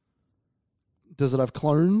 Does it have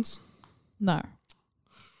clones? No.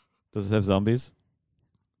 Does it have zombies?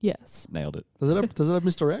 Yes. Nailed it. Does it have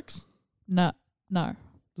Mr. X? No. No.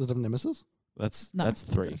 Does it have Nemesis? No. That's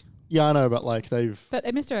 3. Yeah, I know, but like they've But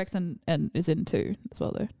Mr. X and is in 2 as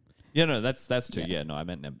well, though. Yeah, no, that's 2. Yeah. Yeah, no, I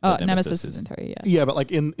meant Nemesis is in 3, yeah. yeah, but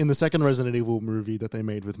like in the second Resident Evil movie that they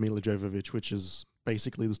made with Mila Jovovich, which is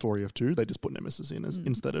basically the story of 2, they just put Nemesis in as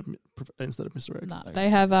instead of Mr. X. No, they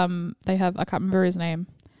have I can't remember his name.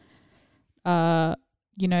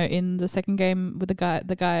 You know, in the second game with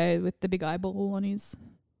the guy with the big eyeball on his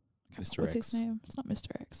Mr. what's X. his name? It's not Mr.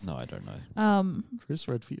 X. No, I don't know. Chris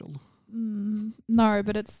Redfield. No,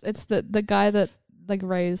 but it's the guy that like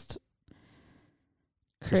raised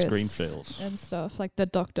Chris Chris Greenfield. and stuff, like the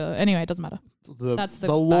doctor. Anyway, it doesn't matter. That's the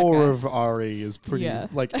the bad lore guy. of RE is pretty Yeah.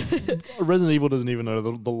 like Resident Evil doesn't even know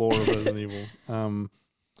the lore of Resident Evil.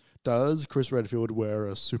 Does Chris Redfield wear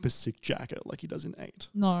a super sick jacket like he does in 8?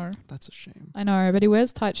 No, That's a shame. I know, but he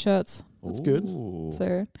wears tight shirts, That's good. Ooh.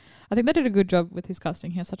 so I think they did a good job with his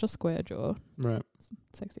casting. He has such a square jaw, Right.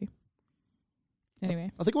 sexy.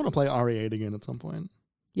 Anyway, I think I want to play RE8 again at some point.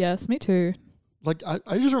 yes, me too. Like I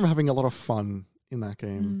just remember having a lot of fun in that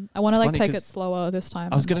game. I want to It's like funny take 'cause it slower this time.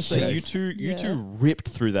 I was and, gonna like, say go- you Yeah. two ripped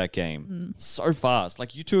through that game Mm. so fast.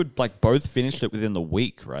 Like you two had like both finished it within the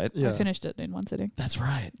week, right? Yeah. I finished it in one sitting. That's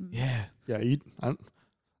right. Mm. Yeah. Yeah,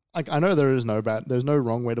 I know there's no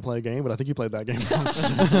wrong way to play a game, but I think you played that game wrong.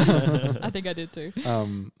 I think I did too.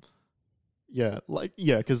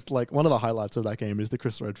 Because like one of the highlights of that game is the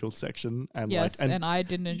Chris Redfield section, and Yes, like and I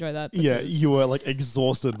didn't enjoy that. yeah, because you were like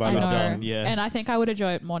exhausted by I that know. time. Yeah. And I think I would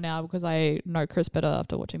enjoy it more now because I know Chris better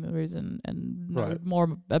after watching the movies and know Right.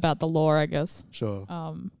 more about the lore, I guess. Sure.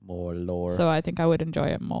 More lore. So I think I would enjoy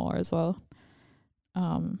it more as well.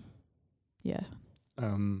 Yeah.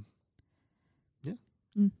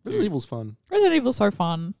 Resident Evil's fun. Resident Evil's so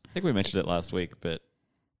fun. I think we mentioned it last week, but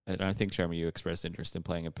I don't think, Jeremy, you expressed interest in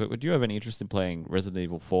playing it. But would you have any interest in playing Resident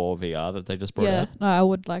Evil 4 VR that they just brought Yeah, out? no, I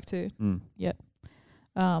would like to.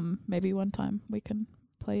 Mm. Maybe one time we can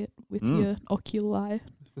play it with Mm. your Oculi.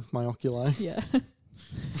 With my Oculi. Yeah.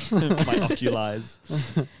 My Oculies.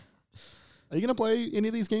 Are you gonna play any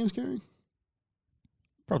of these games, Kerry?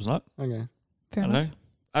 Probably not. Okay. Fair I enough.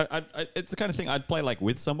 don't know. I it's the kind of thing I'd play like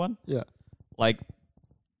with someone. Yeah. Like,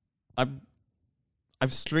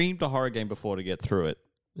 I've streamed a horror game before to get through it.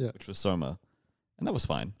 Yeah. Which was Soma, and that was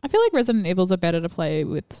fine. I feel like Resident Evils are better to play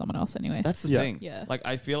with someone else anyway. That's the Yeah. thing. Yeah. Like,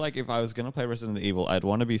 I feel like if I was gonna play Resident Evil, I'd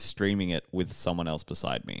want to be streaming it with someone else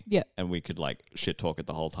beside me. Yeah. And we could like shit talk it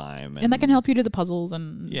the whole time. And they can help you do the puzzles,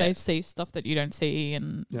 and Yeah. they see stuff that you don't see,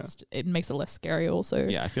 and Yeah. it makes it less scary also.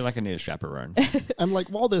 Yeah, I feel like I need a chaperone. And like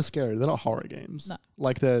while they're scary, they're not horror games. No.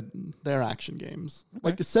 Like they're action games. Okay.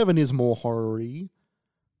 Like 7 is more horror-y.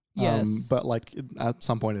 Yes. But like at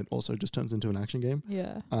some point it also just turns into an action game.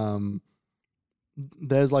 Yeah.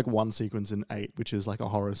 there's like one sequence in 8 which is like a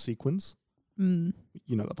horror sequence. Mm.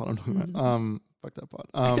 You know that part I'm talking Mhm. about. Fuck that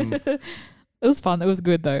part. It was fun. It was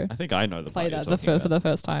good though. I think I know the Play part that you're for talking about. the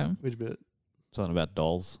first time. Which bit? Something about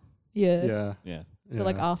dolls. Yeah. Yeah. Yeah. But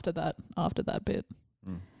like after that bit.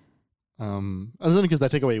 Other than because they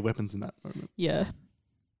take away weapons in that moment. Yeah.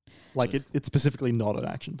 Like it's specifically not an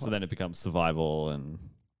action So part. then it becomes survival and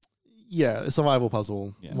Yeah, a survival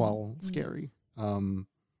puzzle Yeah. while Mm. scary.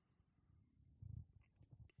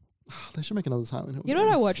 They should make another Silent Hill. You know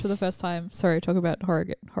what I watched for the first time? Sorry, talk about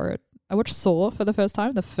horror. I watched Saw for the first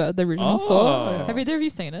time. The original Saw. Oh. Have either of you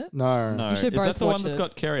seen it? No. no, You should is that both the one watch that's it.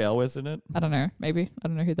 got Carrie Elwes in it? I don't know. Maybe I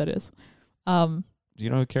don't know who that is. Do you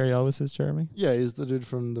know who Carrie Elwes is, Jeremy? Yeah, he's the dude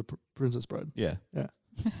from the Princess Bride. Yeah. Yeah.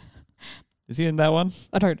 Is he in that one?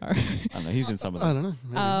 I don't know. I don't know. He's in some of I them.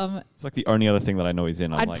 don't know. Maybe. It's like the only other thing that I know he's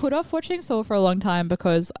in. I'm I'd like, put off watching Saw for a long time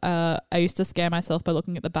because I used to scare myself by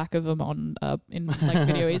looking at the back of them on in like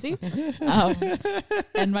Video Easy,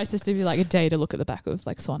 and my sister would be like, "A day to look at the back of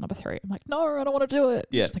like Saw number 3." I'm like, "No, I don't want to do it."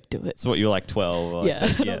 Yeah. Just like do it. so what, you were like 12? Or Yeah,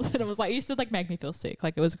 yeah. and it was like it used to like make me feel sick.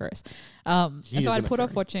 Like it was gross. He And so isn't I'd a put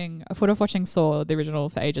off Carrie. watching Saw the original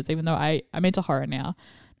for ages, even though I'm into horror now.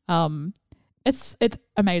 It's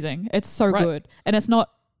amazing. It's so Right. good, and it's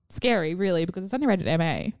not scary really because it's only rated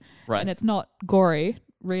MA, Right. and it's not gory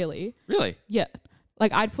really. Really? Yeah,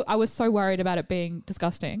 like I was so worried about it being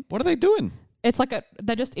disgusting. What are they doing? It's like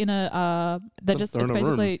they're just in a They're it's in a room.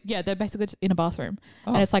 basically they're basically just in a bathroom,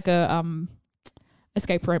 Oh. and it's like a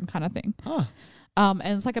escape room kind of thing. Huh. And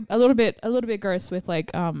it's like a little bit gross with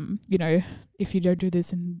like you know, if you don't do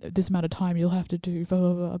this in this amount of time, you'll have to do blah,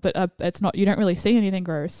 blah, blah. But it's not, you don't really see anything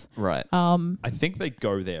gross. Right. I think they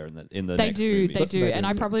go there in the They next do, movie. they do, They and do,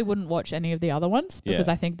 I yeah. probably wouldn't watch any of the other ones because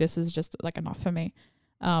Yeah. I think this is just like enough for me.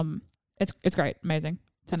 It's great, amazing,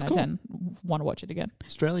 10 That's out cool. of 10. Want to watch it again?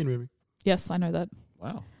 Australian movie. Yes, I know that.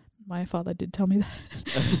 Wow. My father did tell me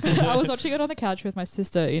that. I was watching it on the couch with my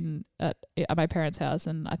sister at my parents' house,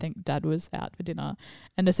 and I think Dad was out for dinner.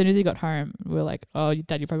 And as soon as he got home, we were like, "Oh,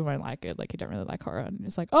 Dad, you probably won't like it. Like, you don't really like horror." And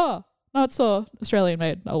he's like, "Oh, no, it's Australian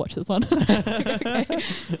made. I'll watch this one." Okay.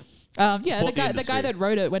 Yeah, Support the the guy industry. that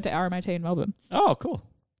wrote it went to RMIT in Melbourne. Oh, cool.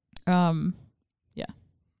 Yeah,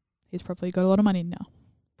 he's probably got a lot of money now.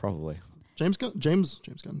 Probably.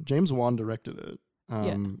 James Wan directed it.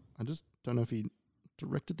 I just don't know if he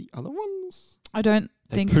directed the other ones. I don't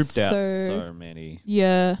They think pooped so. out so many.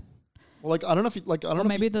 Yeah, Well, like I don't know if he, like I don't or know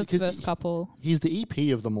maybe if he, the because first couple. he's the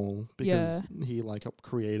EP of them all because he like helped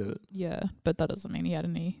create it. Yeah, but that doesn't mean he had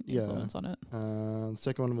any Yeah. influence on it. The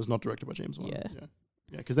second one was not directed by James Wan. Yeah.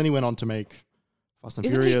 yeah. Because then he went on to make Fast and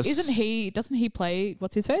Isn't Furious. doesn't he play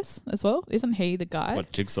what's his face as well? Isn't he the guy?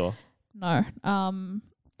 What, Jigsaw? No.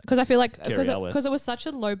 Because I feel like Carrie Elwes. because it was such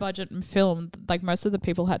a low budget film, like most of the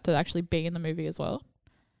people had to actually be in the movie as well.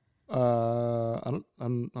 I'm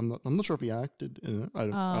not sure if he acted in it. I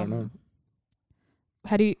don't know.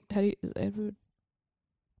 How do you is Edward?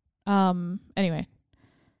 Anyway,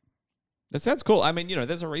 That sounds cool. I mean,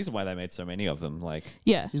 there's a reason why they made so many of them. Like,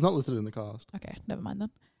 yeah. He's not listed in the cast. Okay, never mind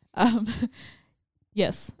then.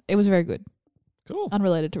 Yes, it was very good. cool.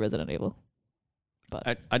 Unrelated to Resident Evil.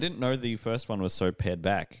 I didn't know the first one was so pared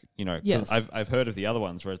back. 'Cause Yes. I've heard of the other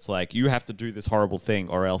ones where it's like you have to do this horrible thing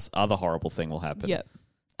or else other horrible thing will happen. Yeah,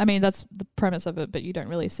 I mean that's the premise of it, but you don't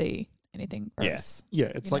really see anything Yeah. gross. Yeah,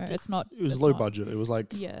 it's You like know, it's not. it was it's low not- budget. It was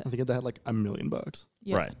like Yeah, I think they had like $1 million.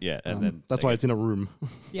 yeah, Right. Yeah. And then That's they why get- it's in a room.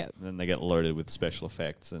 yeah. then they get loaded with special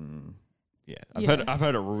effects and yeah. I've Yeah.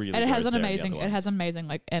 heard it really. And it has goes an there in the amazing, other it has ones. amazing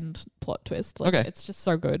like end plot twist. Like, Okay. it's just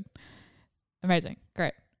so good, amazing,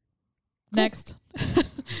 great. Next,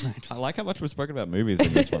 Next. I like how much we've spoken about movies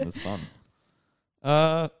in this one. It's fun.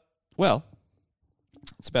 Well,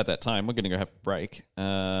 it's about that time. We're going to go have a break.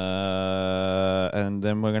 And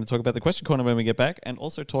then we're going to talk about the question corner when we get back and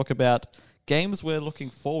also talk about games we're looking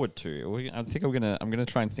forward to. I'm going to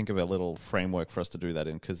try and think of a little framework for us to do that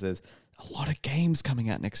in because there's a lot of games coming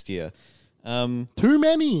out next year. Too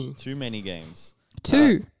many. Too many games.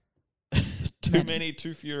 2. Too many,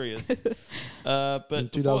 too furious. But In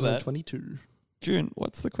before that, 2022. June,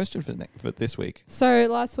 what's the question for this week? So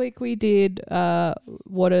last week we did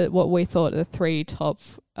what we thought the 3 top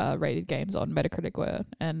rated games on Metacritic were,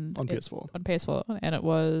 and On PS4. on PS4, and it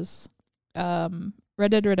was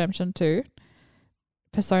Red Dead Redemption 2,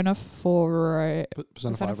 Persona 4,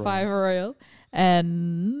 Persona 5 Royal,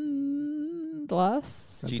 and the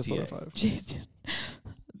last and Persona GTA.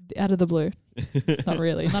 5. out of the blue. Not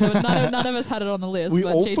really. None of us had it on the list. We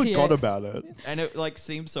but all GTA. forgot about it. And it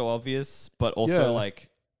seems so obvious, but also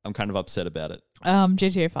I'm kind of upset about it.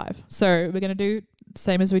 GTA 5. So we're gonna do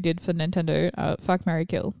same as we did for Nintendo. Fuck, marry,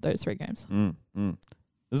 kill those 3 games.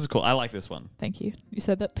 This is cool. I like this one. Thank you. You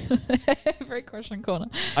said that every question corner.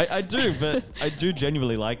 I do, but I do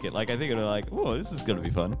genuinely like it. Like, I think it'll like, oh, this is going to be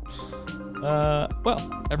fun.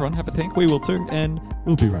 Well, everyone have a think. We will too. And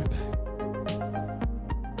we'll be right back.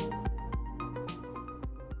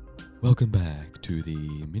 Welcome back to the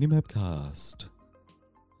Minimap Cast.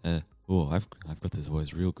 I've got this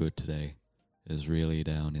voice real good today. It's really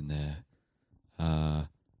down in there.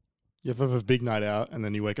 You have a big night out, and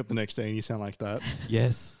then you wake up the next day and you sound like that.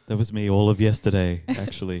 Yes, that was me all of yesterday,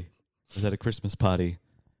 actually. I was at a Christmas party.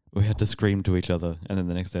 We had to scream to each other. And then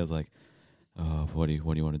the next day I was like, oh, what do you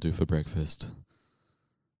want to do for breakfast?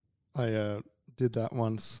 I did that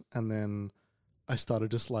once, and then I started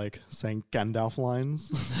just like saying Gandalf lines.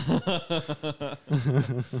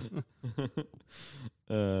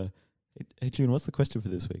 Hey, June, what's the question for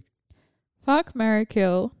this week? Fuck, marry,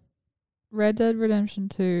 kill. Red Dead Redemption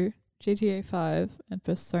 2, GTA 5, and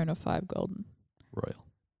Persona 5 Golden.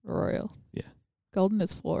 Royal. Yeah. Golden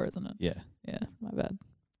is 4, isn't it? Yeah. Yeah, my bad.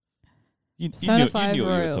 You Persona knew 5 what you were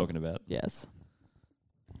Royal. talking about. Yes.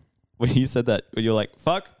 When you said that, when you're like,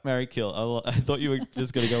 fuck, marry, kill, I thought you were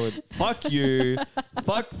just going to go with, fuck you,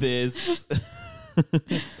 fuck this.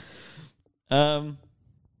 This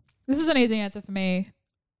is an easy answer for me.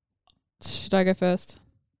 Should I go first?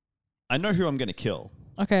 I know who I'm going to kill.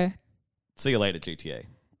 Okay. See you later, GTA.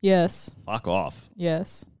 Yes. Fuck off.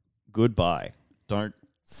 Yes. Goodbye. Don't.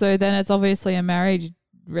 So then it's obviously a married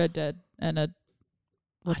Red Dead and a...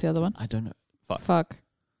 What's the other one? I don't know. Fuck.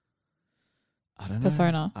 I don't know.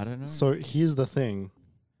 Persona. I don't know. So here's the thing.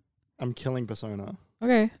 I'm killing Persona.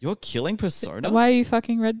 Okay. You're killing Persona? Why are you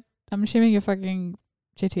fucking Red... I'm assuming you're fucking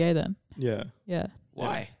GTA then. Yeah. Yeah.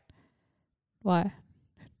 Why? Why?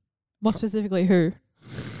 More specifically, who?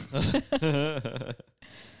 I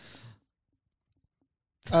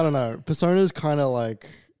don't know. Persona is kind of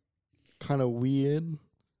weird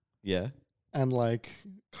Yeah. and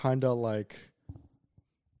kind of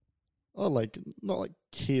not like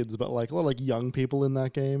kids, but like a lot of like young people in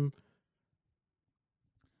that game.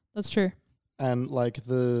 That's true. And like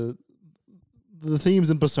the themes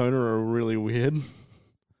in Persona are really weird.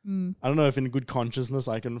 I don't know if in good consciousness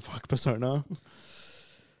I can fuck Persona.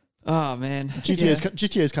 Oh, man.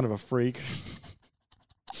 GTA is kind of a freak.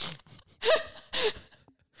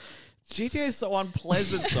 GTA is so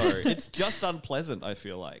unpleasant, though. It's just unpleasant, I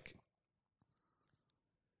feel like.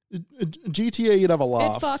 GTA, you'd have a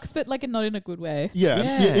laugh. It fucks, but like not in a good way. Yeah.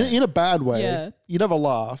 In a bad way. Yeah. You'd have a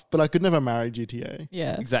laugh, but I could never marry GTA.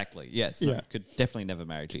 Yeah. Exactly. Yes. No, Yeah. could definitely never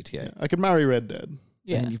marry GTA. Yeah, I could marry Red Dead.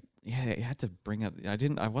 Yeah. And you had to bring up.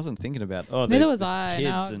 I wasn't thinking about. Oh, Neither the was I.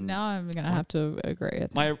 kids Now I'm gonna have to agree.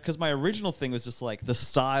 because my original thing was just like the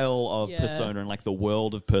style of Yeah. Persona and like the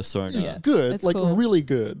world of Persona. Yeah. Good, It's like cool. really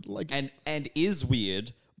good. Like And is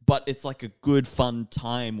weird, but it's like a good fun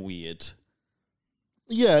time weird.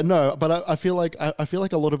 yeah, no, but I feel like I feel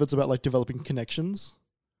like a lot of it's about like developing connections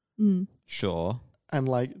Sure. and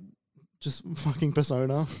like just fucking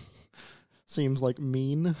Persona seems like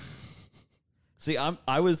mean. See,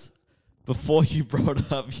 I was before you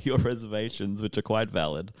brought up your reservations, which are quite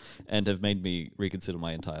valid and have made me reconsider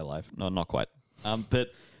my entire life. No, not quite.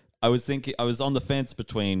 But I was thinking, I was on the fence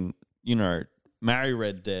between, marry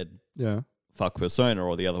Red Dead, Yeah, fuck Persona,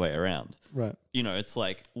 or the other way around. right. It's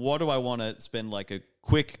like, what do I want to spend like a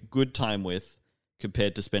quick, good time with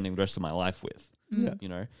compared to spending the rest of my life with? Yeah.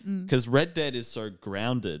 Because Red Dead is so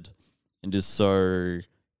grounded and is so,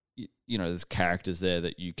 there's characters there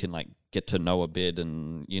that you can like get to know a bit,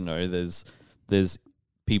 and there's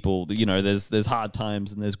people, there's hard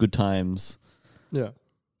times and there's good times. Yeah.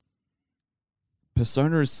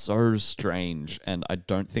 Persona is so strange, and I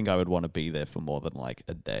don't think I would want to be there for more than like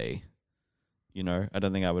a day. I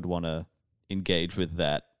don't think I would want to engage with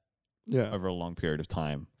that Yeah. over a long period of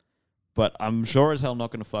time. But I'm sure as hell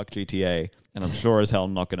not going to fuck GTA, and I'm sure as hell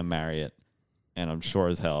not going to marry it, and I'm sure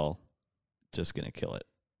as hell just going to kill it.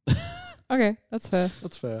 Okay, that's fair.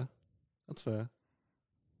 That's fair. That's fair.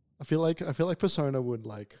 I feel like Persona would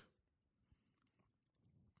like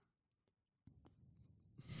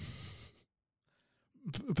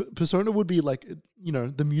Persona would be like,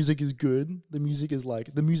 the music is good. The music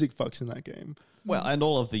fucks in that game. Well, and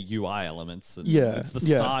all of the UI elements, and Yeah, it's the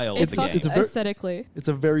yeah. style It of the fucks game. aesthetically. It's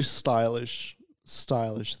a very stylish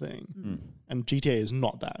thing. Mm. And GTA is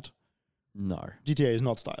not that. No. GTA is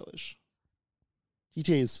not stylish.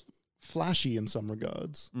 GTA is flashy in some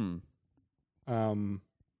regards. Mm.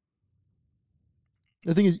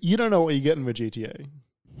 The thing is, you don't know what you're getting with GTA.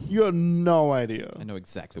 You have no idea. I know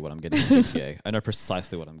exactly what I'm getting with GTA. I know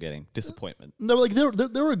precisely what I'm getting. Disappointment. No, like there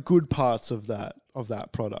are good parts of that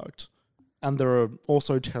product, and there are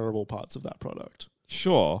also terrible parts of that product.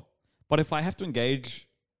 Sure. But if I have to engage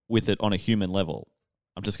with it on a human level,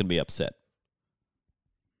 I'm just going to be upset.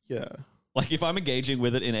 Yeah. Like, if I'm engaging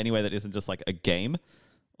with it in any way that isn't just like a game,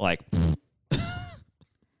 like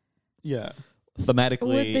Yeah. thematically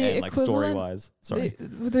Would the and like equivalent- story wise. Sorry.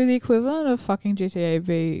 Would the equivalent of fucking GTA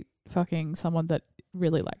be fucking someone that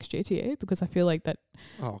really likes GTA? Because I feel like that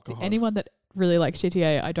Oh god. anyone that really likes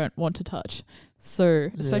GTA, I don't want to touch. So,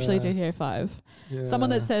 especially Yeah. GTA 5. Yeah. Someone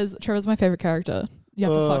that says Trevor's my favorite character, you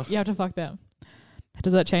have to fuck them.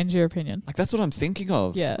 Does that change your opinion? Like, that's what I'm thinking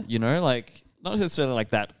of. Yeah. You know, like, not necessarily like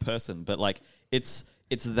that person, but like it's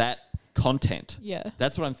that content. Yeah.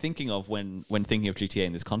 That's what I'm thinking of when thinking of GTA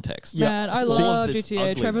in this context. Yeah. Man, I So- love of its GTA.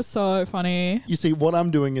 ugliness. Trevor's so funny. You see, what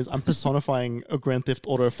I'm doing is I'm personifying a Grand Theft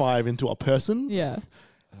Auto 5 into a person. Yeah.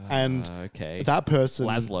 And okay. That person.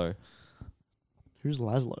 Laszlo, Who's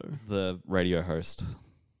Laszlo? the radio host.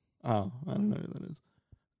 Oh, I don't know who that is.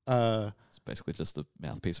 It's basically just the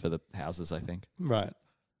mouthpiece for the houses, I think. Right.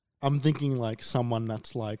 I'm thinking like someone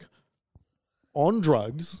that's like on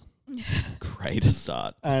drugs Great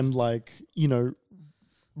start. and like, you know,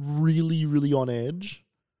 really, really on edge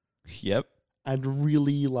Yep. and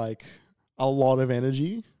really like a lot of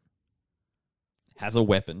energy. Has a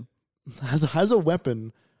weapon. Has a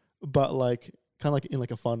weapon, but like kind of like in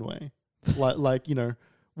like a fun way. like, you know,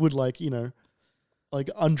 would like, you know, like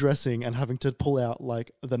undressing and having to pull out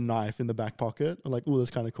like the knife in the back pocket. I'm like, oh,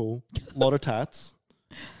 that's kind of cool. A lot of tats.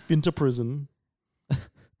 Been to prison. I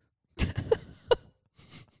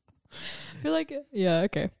feel like, yeah,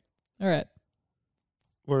 okay. All right.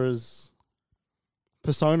 Whereas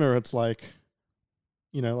Persona, it's like,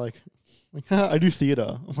 you know, like I do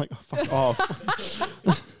theater. I'm like, oh, fuck off.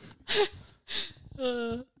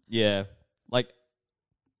 Yeah. Like,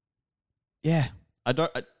 yeah. I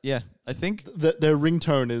think Their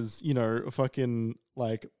ringtone is, you know, fucking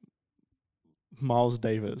like Miles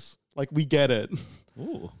Davis. Like, we get it.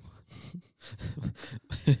 ooh.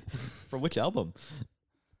 From which album?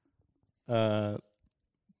 The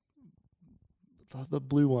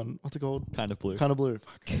blue one. What's it called? Kind of Blue. Kind of blue.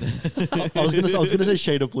 Fuck. I was gonna say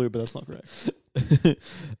Shade of Blue, but that's not correct.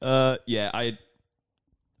 Yeah, I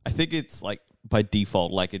think it's like by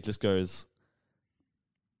default, like it just goes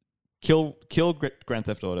kill Grand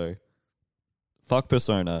Theft Auto, fuck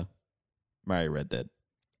Persona, marry Red Dead.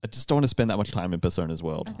 I just don't want to spend that much time in Persona's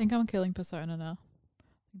world. I think I'm killing Persona now.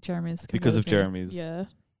 Jeremy's Because of converted me. Jeremy's- Yeah.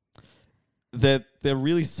 They're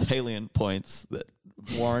really salient points that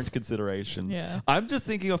warrant consideration. Yeah. I'm just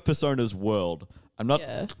thinking of Persona's world. I'm not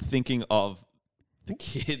Yeah. thinking of the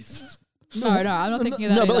kids. No, I'm not thinking of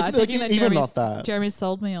that No, but either. like, I'm thinking like, that even Jeremy's, not that. Jeremy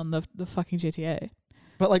sold me on the fucking GTA.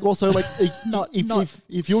 But like also like Not-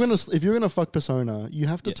 if you're gonna fuck Persona, you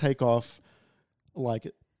have to Yeah. take off like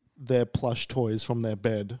their plush toys from their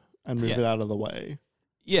bed and move Yeah. it out of the way.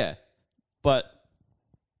 Yeah, but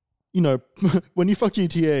You know, when you fuck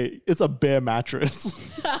GTA, it's a bare mattress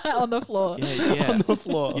On the floor. yeah. on the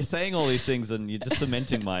floor. You're saying all these things and you're just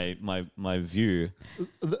cementing my view.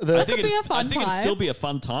 The I think could be a I fun think it'd time. still be a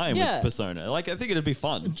fun time Yeah. with Persona. Like, I think it'd be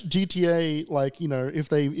fun. GTA, like, you know, if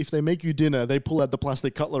they make you dinner, they pull out the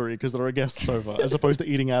plastic cutlery because there are guests over, as opposed to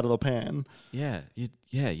eating out of the pan. Yeah,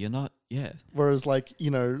 you're not. Yeah, Whereas, like, you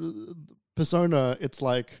know, Persona, it's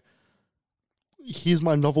like, here's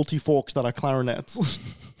my novelty forks that are clarinets.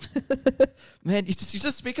 man, you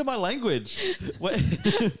just speaking my language. Why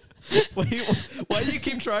do you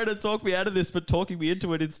keep trying to talk me out of this, but talking me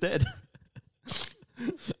into it instead?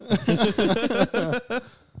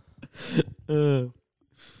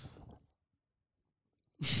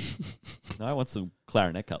 Now I want some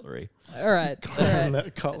clarinet cutlery. All right.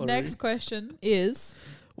 Clarinet cutlery. Next question is,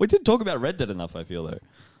 We didn't talk about Red Dead enough, I feel, though.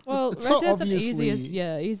 well, It's Red so Dead's an obviously-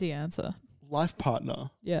 easy answer. Life partner.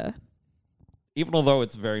 Yeah. Even although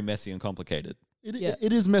it's very messy and complicated. Yeah.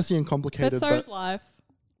 It is messy and But complicated, so but is life.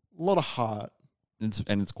 a lot of heart.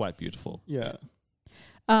 And it's quite beautiful. Yeah.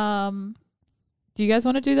 Do you guys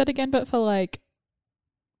want to do that again, but for like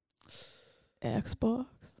Xbox?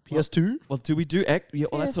 PS2? Well, do we do Yeah,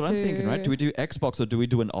 well, that's what I'm thinking, right? PS2. Do we do Xbox or do we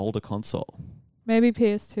do an older console? Maybe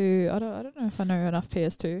PS2. I don't know if I know enough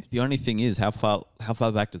PS2. The only thing is, how far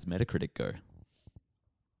back does Metacritic go?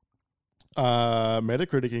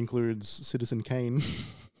 Metacritic includes Citizen Kane.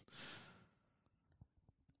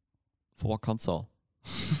 For what console?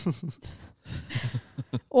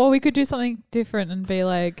 Or we could do something different and be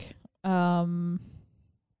like,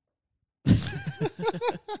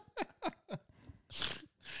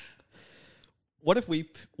 What if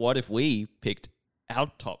we picked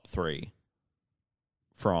our top 3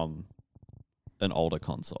 from an older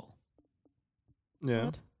console? Yeah.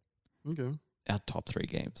 What? Okay. Our top 3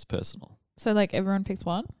 games, personal. So like everyone picks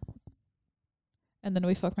one, and then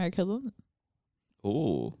we fuck, marry, kill them.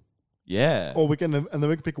 Ooh, yeah. Or we can, and then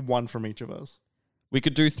we can pick one from each of us. We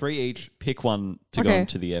could do 3 each. Pick one to go Okay.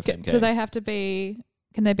 into the FMK. So they have to be.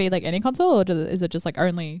 Can they be like any console, or is it just like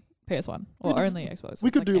only PS1 or We- only Xbox? We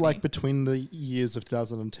It's could do any. like between the years of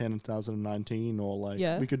 2010 and 2019, or like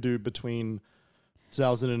Yeah. we could do between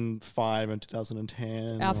 2005 and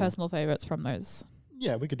 2010. our or- personal favorites from those,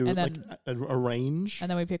 Yeah, we could do it And like then- a range. and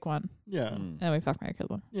then we pick one, Yeah, Mm. and then we fuck, marry, kill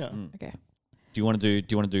them. yeah. Mm. Okay. Do you want to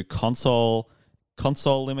do console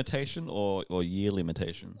limitation or year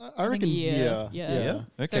limitation? I think reckon year, yeah. yeah.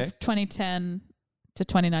 Okay. So 2010 to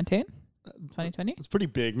 2019, 2020. It's pretty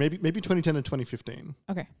big. Maybe 2010 and 2015.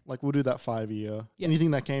 Okay. Like we'll do that 5-year. Yeah.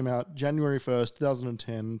 Anything that came out January 1st,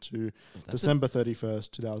 2010 to That's December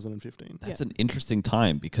 31st, 2015. That's an interesting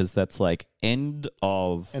time because that's like end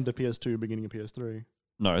of End of PS2, beginning of PS3.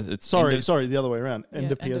 no, it's Sorry, end of- sorry, the other way around. End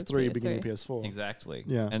Yeah, of end of PS3, PS3. beginning of PS4. exactly.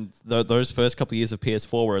 Yeah. And those first couple of years of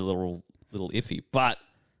PS4 were a little iffy, but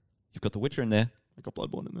you've got The Witcher in there, I got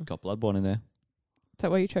Bloodborne in there. got Bloodborne in there. Is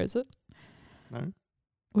that why you chose it? No.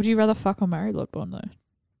 Would you rather fuck or marry Bloodborne though?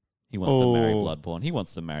 He wants to marry Oh. Bloodborne. He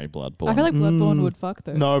wants to marry Bloodborne. I feel like Bloodborne Mm. would fuck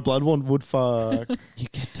though. No, Bloodborne would fuck. you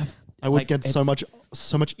get to. I would Like, get so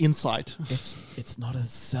it's- much insight. It's not a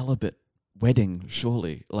celibate wedding,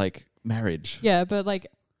 surely, like marriage. Yeah, but like,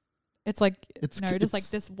 it's like It's just like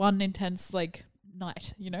it's- this one intense like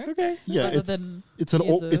night, you know? Okay. Yeah, Rather it's than it's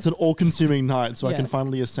years of- an all-consuming night, so I Yeah. can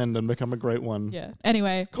finally ascend and become a great one. yeah.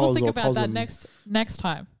 Anyway, we'll think Cos or about that cosm. next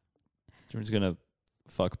time. Jimmy's gonna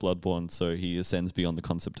fuck Bloodborne, so he ascends beyond the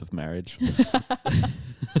concept of marriage.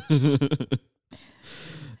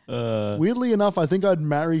 Weirdly enough, I think I'd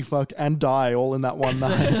marry, fuck, and die all in that one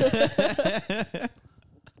night.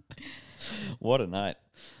 What a night.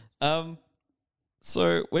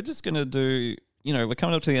 So we're just gonna do. We're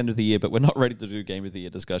coming up to the end of the year, but we're not ready to do Game of the Year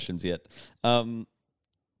discussions yet.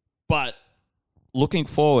 But looking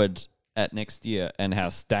forward at next year and how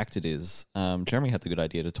stacked it is, Jeremy had the good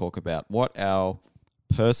idea to talk about what our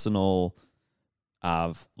personal,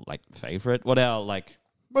 favorite, what our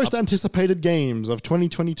Most anticipated games of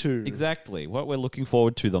 2022. exactly what we're looking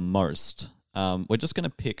forward to the most. We're just gonna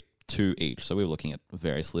pick 2 each. So we were looking at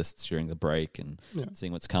various lists during the break and Yeah.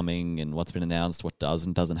 seeing what's coming and what's been announced, what does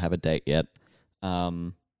and doesn't have a date yet.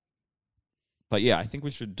 But yeah, I think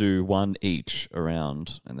we should do 1 each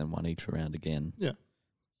around and then 1 each around again.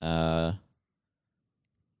 Yeah.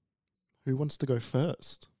 Who wants to go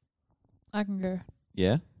first? I can go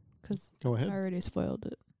Yeah. because Go I ahead. already spoiled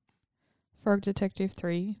it. Frog Detective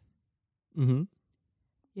 3. Mm-hmm.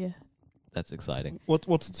 Yeah. That's exciting.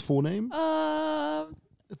 What's its full name?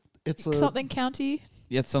 It's a Something County.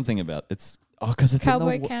 Yeah, it's something about it's because it's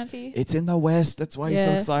Cowboy in the County. it's in the West. That's why you're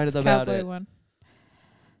so Yeah, excited it's about Cowboy it. one.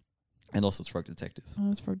 And also, it's Frog Detective.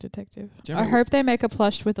 Oh, it's Frog Detective. Do you I remember- hope they make a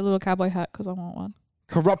plush with a little cowboy hat because I want one.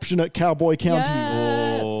 Corruption at Cowboy County.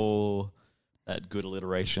 Yes. Oh, that good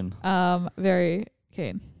alliteration. Very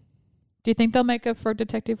keen. Do you think they'll make a Frog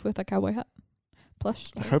Detective with a cowboy hat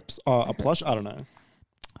plush? I hope a hope plush. so. I don't know.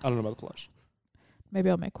 I don't know about the plush. Maybe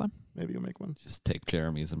I'll make one. Maybe you'll make one. Just take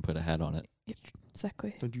Jeremy's and put a hat on it.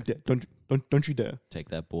 Exactly. Don't you dare! Don't you dare! Take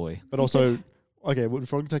that boy. But also, okay, would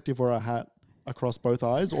Frog Detective wear a hat across both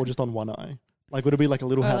eyes or just on one eye? Like, would it be like a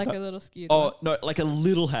little Or hat? like that- a little skewed Oh one. no, like a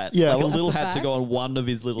little hat. Yeah, like a at little the hat to back? go on one of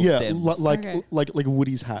his little yeah, stems. Okay. like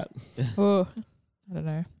Woody's hat. Oh, I don't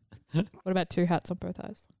know. What about 2 hats on both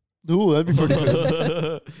eyes? Ooh, that'd be pretty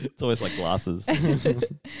good. It's always like glasses.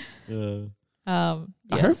 Yeah.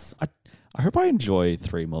 Yes. I hope I enjoy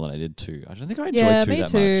 3 more than I did 2. I don't think I enjoyed Yeah, 2 me that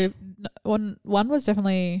too. much. One was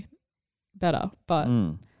definitely better, but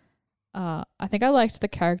Mm. I think I liked the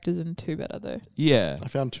characters in 2 better though. Yeah. I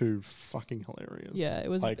found 2 fucking hilarious. Yeah, it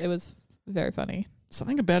was Like- very funny.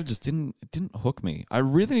 Something about it just didn't hook me. I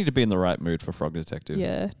really need to be in the right mood for Frog Detective.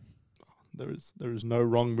 Yeah. There is no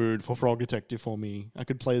wrong mood for Frog Detective for me. I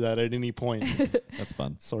could play that at any point. That's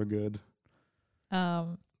fun. So good.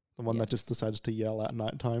 The one that just Yes. decides to yell at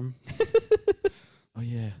nighttime. Oh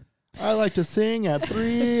yeah. I like to sing at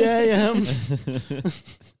 3 a.m.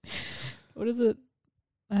 What is it?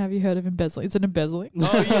 Have you heard of embezzling? Is it embezzling?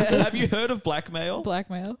 Oh yeah. Have you heard of blackmail?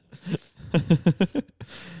 Blackmail.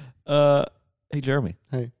 Hey Jeremy.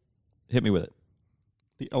 Hey. Hit me with it.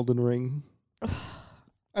 The Elden Ring.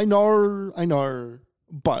 I know,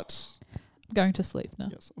 but I'm going to sleep now.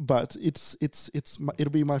 yes, but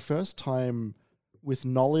it'll be my first time with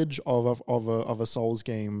knowledge of a Souls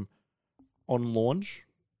game on launch.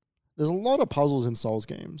 There's a lot of puzzles in Souls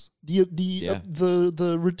games.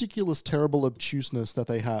 The ridiculous, terrible obtuseness that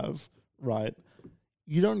they have, right?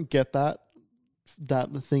 you don't get that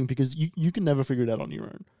thing because you can never figure it out on your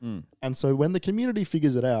own. Mm. And so when the community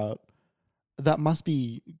figures it out, that must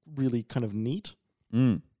be really kind of neat.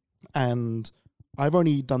 Mm. And I've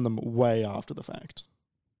only done them way after the fact.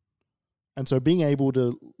 And so being able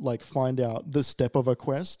to like find out the step of a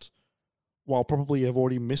quest while probably have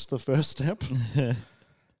already missed the first step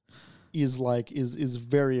is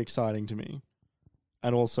very exciting to me.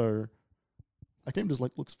 And also that game just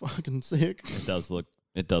like looks fucking sick. It does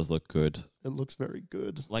look good. It looks very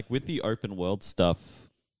good. Like with the open world stuff,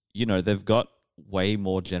 you know, they've got way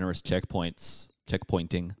more generous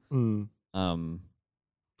checkpointing. Mm.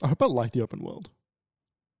 I hope I like the open world.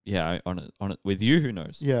 Yeah, on it with you, who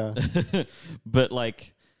knows? Yeah. But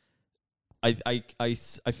like, I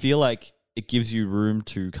feel like it gives you room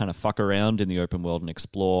to kind of fuck around in the open world and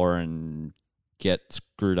explore and get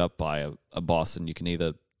screwed up by a boss, and you can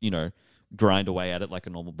either, you know, grind away at it like a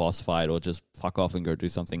normal boss fight or just fuck off and go do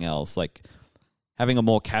something else. Like having a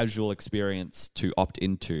more casual experience to opt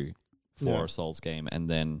into for a Souls game and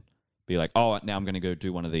then be like, oh, now I'm going to go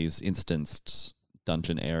do one of these instanced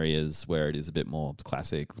dungeon areas where it is a bit more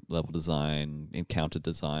classic level design, encounter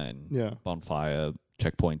design, bonfire,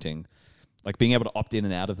 checkpointing. Like being able to opt in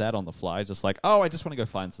and out of that on the fly, just like, oh, I just want to go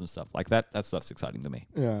find some stuff. Like that stuff's exciting to me.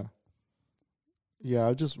 Yeah. Yeah,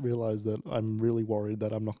 I just realized that I'm really worried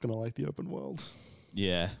that I'm not going to like the open world.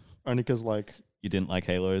 Yeah. Only because, like... You didn't like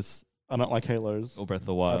Halos? I don't like Halos. Or Breath of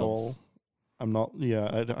the Wild? At all. I'm not...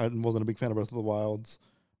 Yeah, I wasn't a big fan of Breath of the Wilds.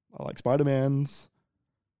 I like Spider-Mans.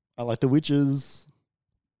 I like The Witches.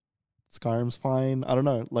 Skyrim's fine. I don't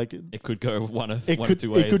know. Like... It could go one of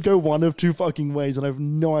two ways. It could go one of two fucking ways, and I have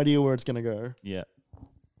no idea where it's going to go. Yeah.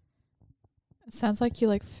 It sounds like you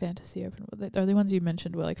like fantasy open world. The only ones you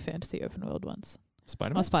mentioned were like fantasy open world ones.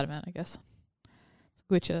 Spider-Man? Oh, Spider-Man, I guess.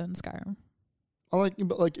 Witcher and Skyrim. I like,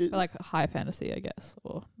 but like... But like high fantasy, I guess.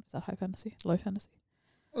 Or is that high fantasy? Low fantasy?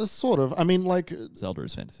 Sort of. I mean, like... Zelda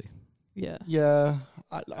is fantasy. Yeah. Yeah.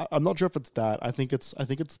 I'm not sure if it's that. I think it's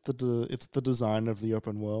the design of the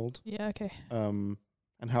open world. Yeah, okay. And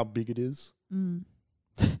how big it is. Mm.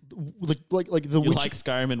 like the You like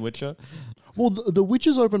Skyrim and Witcher? Well, the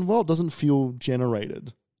Witcher's open world doesn't feel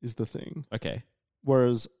generated, is the thing. Okay.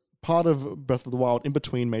 Whereas part of Breath of the Wild, in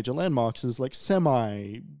between major landmarks, is like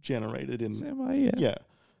semi-generated. Yeah.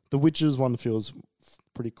 The Witcher's one feels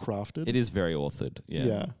pretty crafted. It is very authored.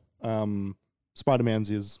 Yeah.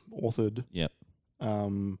 Spider-Man's is authored. Yep.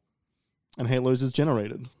 And Halo's is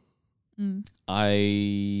generated. Mm.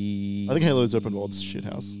 I think Halo's open world's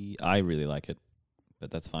shithouse. I really like it,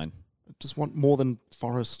 but that's fine. I just want more than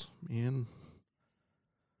forest, man.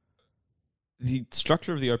 The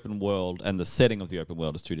structure of the open world and the setting of the open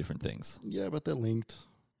world is two different things. Yeah, but they're linked.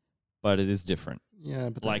 But it is different. Yeah,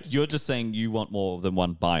 but like you're just saying you want more than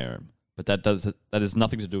one biome, but that has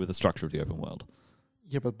nothing to do with the structure of the open world.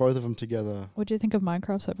 Yeah, but both of them together. What do you think of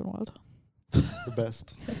Minecraft's open world? The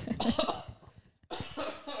best.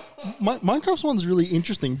 Minecraft's one's really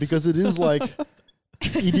interesting because it is like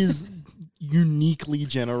it is uniquely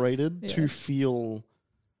generated to feel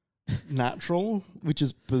natural, which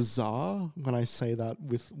is bizarre when I say that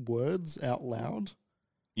with words out loud.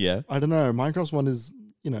 Yeah. I don't know. Minecraft's one is,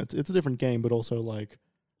 it's a different game, but also like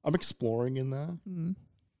I'm exploring in there. Mm.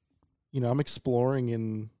 I'm exploring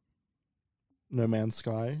in No Man's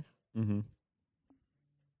Sky. Mm-hmm.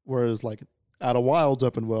 Whereas like Outer Wilds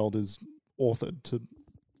open world is authored to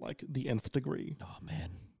like the nth degree. Oh man.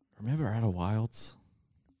 Remember Outer Wilds?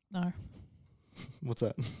 No. What's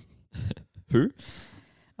that? Who?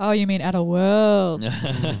 Oh, you mean Outer World?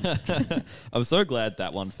 I'm so glad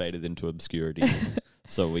that one faded into obscurity,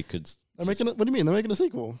 so we could. What do you mean? They're making a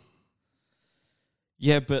sequel?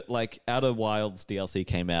 Yeah, but like Outer Wilds DLC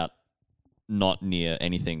came out not near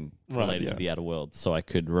anything related to the Outer World, so I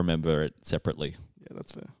could remember it separately. Yeah,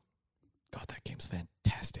 that's fair. God, that game's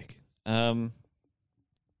fantastic.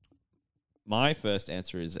 My first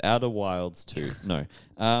answer is Outer Wilds 2. No.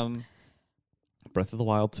 Breath of the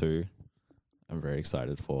Wild 2. I'm very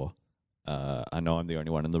excited for. I know I'm the only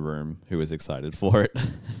one in the room who is excited for it.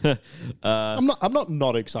 I'm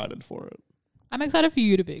not excited for it. I'm excited for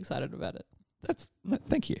you to be excited about it.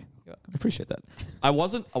 Thank you. I appreciate that. I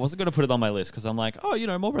wasn't going to put it on my list because I'm like, oh,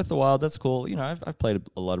 more Breath of the Wild. That's cool. I've played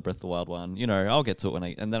a lot of Breath of the Wild 1. I'll get to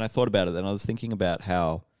it and then I thought about it and I was thinking about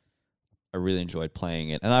how I really enjoyed playing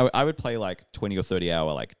it. And I would play like 20 or 30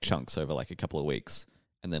 hour like chunks over like a couple of weeks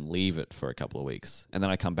and then leave it for a couple of weeks. And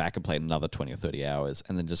then I come back and play another 20 or 30 hours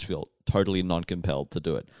and then just feel totally non-compelled to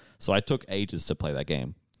do it. So I took ages to play that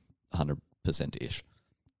game, 100%-ish.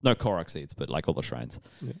 No Korok seeds, but like all the shrines.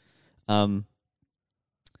 Yeah.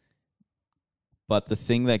 But the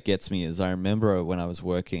thing that gets me is I remember when I was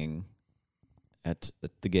working at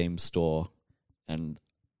the game store and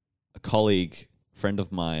a friend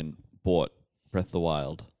of mine, bought Breath of the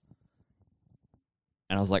Wild.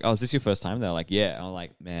 And I was like, oh, is this your first time? They're like, yeah. And I'm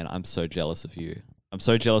like, man, I'm so jealous of you. I'm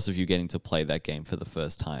so jealous of you getting to play that game for the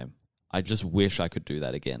first time. I just wish I could do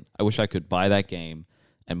that again. I wish I could buy that game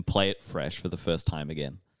and play it fresh for the first time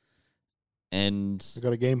again. And I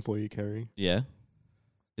got a game for you, Kerry. yeah.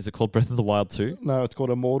 Is it called Breath of the Wild 2? No, it's called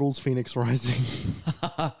Immortals Phoenix Rising.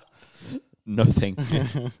 No, thank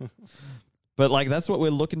you. But like that's what we're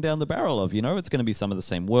looking down the barrel of, you know? It's going to be some of the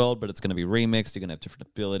same world, but it's going to be remixed. You're going to have different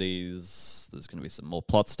abilities. There's going to be some more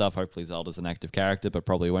plot stuff. Hopefully Zelda's an active character, but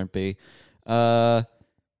probably won't be. But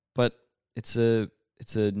it's a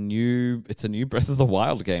new Breath of the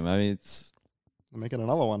Wild game. I mean, I'm making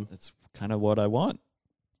another one. it's kind of what I want.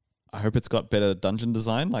 I hope it's got better dungeon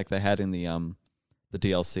design like they had in the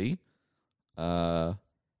DLC. Hope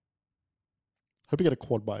you get a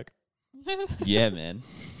quad bike. Yeah, man.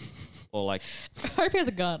 Or like I hope he has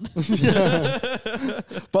a gun.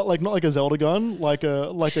 But like not like a Zelda gun, like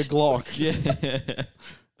a Glock. yeah.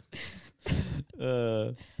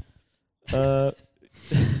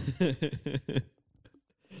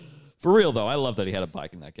 For real though, I love that he had a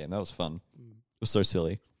bike in that game. That was fun. It was so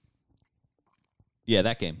silly. Yeah,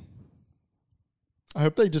 that game. I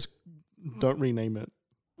hope they just don't rename it.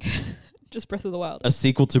 Just Breath of the Wild. A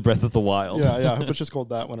sequel to Breath of the Wild. Yeah. I hope it's just called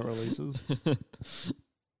that when it releases.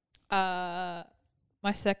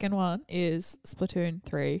 My second one is Splatoon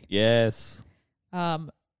 3. Yes.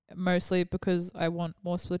 Mostly because I want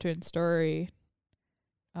more Splatoon story.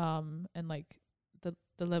 And like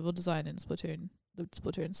the level design in Splatoon, the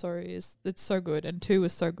Splatoon story it's so good, and 2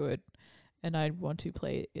 was so good, and I want to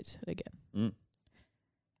play it again. Mm.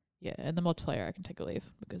 Yeah, and the multiplayer I can take a leave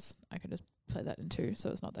because I can just play that in 2,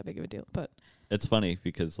 so it's not that big of a deal. But It's funny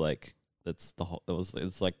because like it's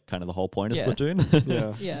like kind of the whole point of Yeah. Splatoon.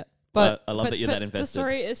 Yeah. yeah, But I love that you're but that invested. The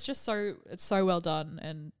story is just it's so well done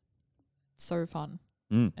and so fun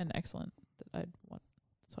Mm. and excellent that I want.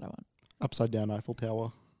 That's what I want. Upside down Eiffel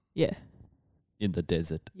Tower Yeah, In the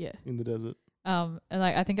desert. yeah. in the desert. And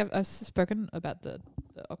like I think I've spoken about the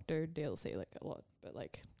Octo DLC like a lot, but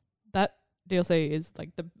like that DLC is like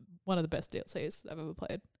one of the best DLCs I've ever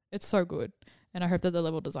played. It's so good, and I hope that the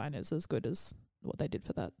level design is as good as what they did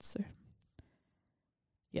for that. So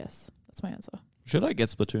yes, that's my answer. Should I get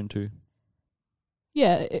Splatoon 2?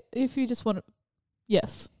 Yeah, if you just want to,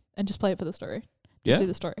 yes, and just play it for the story. Yeah? Just do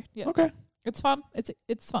the story. Yeah, Okay. it's fun.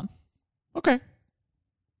 It's fun. Okay.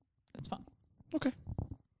 It's fun. Okay.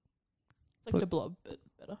 It's like But- the Blob, but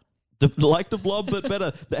better. Like the blob, but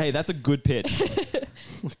better. Hey, that's a good pitch.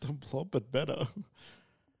 The Blob, but better.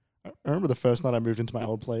 I remember the first night I moved into my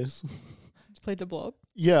old place. Just play the Blob.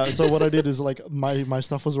 Yeah, so what I did is like my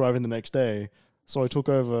stuff was arriving the next day. So I took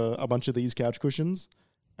over a bunch of these couch cushions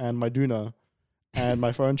and my doona and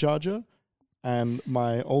my phone charger and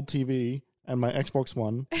my old TV and my Xbox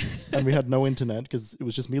One, and we had no internet because it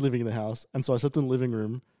was just me living in the house. And so I slept in the living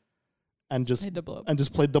room and just Played the Blob.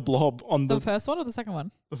 played the Blob on The the first one or the second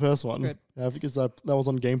one? first one. Good. Yeah, because that was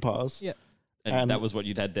on Game Pass. Yeah. And And- that was what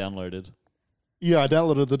you'd had downloaded. Yeah, I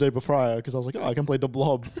downloaded it the day prior because I was like, oh, I can play the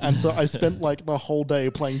Blob. And so I spent like the whole day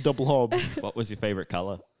playing the Blob. What was your favorite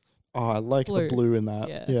color? Oh, I like Blue. the blue in that.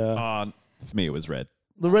 Yeah. Yeah. For me, it was red.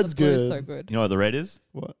 The red's the blue is good. so good. You know what the red is?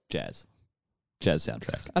 What? Jazz. Jazz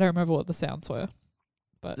soundtrack. I don't remember what the sounds were.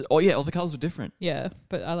 Oh yeah, all the colors were different. Yeah,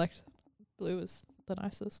 but I liked blue was the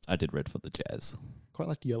nicest. I did red for the jazz. Quite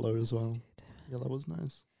like yellow as well. Yellow was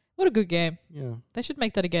nice. What a good game. Yeah. They should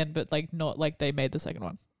make that again, but like not like they made the second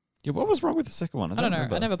one. Yeah, what was wrong with the second one? I don't know.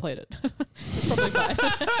 remember. I never played it. It's probably fine.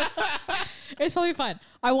 It's probably fine.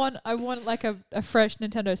 I want like a fresh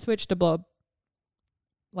Nintendo Switch to Blob.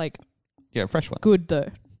 Like Yeah, a fresh one. good though.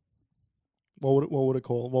 What would it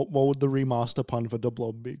call? What would the remaster pun for the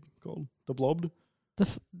Blob be called? The Blobbed? The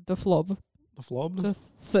Flob. The Flobbed?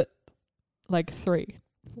 The like 3.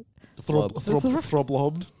 The Throb flub.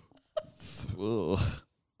 Throblobbed? Ugh.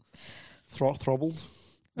 Throbbled?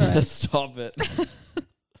 Right. Stop it.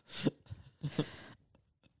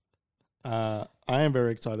 I am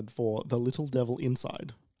very excited for The Little Devil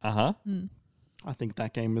Inside. Uh-huh. Mm. I think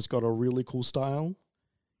that game has got a really cool style.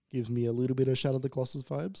 Gives me a little bit of Shadow of the Colossus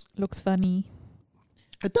vibes. Looks funny.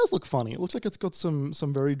 It does look funny. It looks like it's got some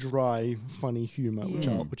very dry, funny humor,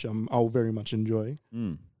 Yeah. which I'll very much enjoy.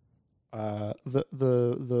 Mm.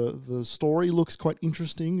 The story looks quite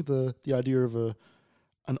interesting. The idea of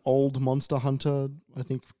an old monster hunter, I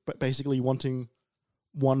think, basically wanting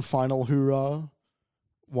one final hoorah,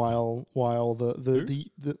 while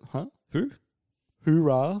the Who? huh Who?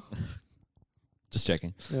 hoorah. Just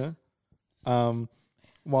checking. Yeah.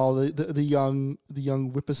 While the young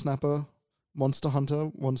whippersnapper monster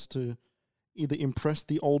hunter wants to either impress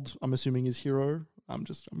the old, I'm assuming his hero. I'm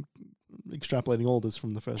extrapolating all this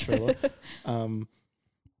from the first trailer.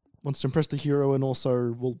 Wants to impress the hero and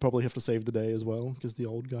also will probably have to save the day as well because the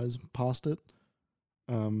old guy's past it.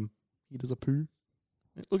 He does a poo.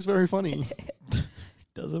 It looks very funny.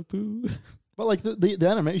 Does a poo. But like the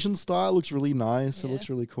animation style looks really nice. It Yeah. looks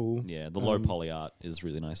really cool. Yeah, the low poly art is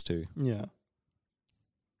really nice too. Yeah.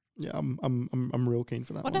 Yeah, I'm real keen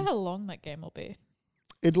for that Wonder one. how long that game will be.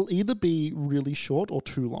 It'll either be really short or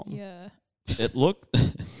too long. Yeah. It looks.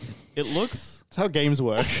 That's how games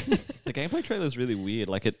work. The gameplay trailer is really weird.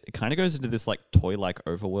 Like it kind of goes into this like toy-like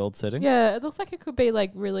overworld setting. Yeah, it looks like it could be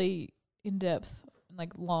like really in depth and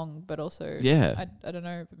like long, but also Yeah. I don't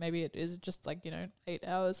know, but maybe it is just like, 8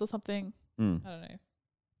 hours or something. Mm. I don't know.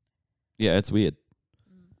 Yeah, it's weird.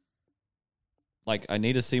 Mm. Like I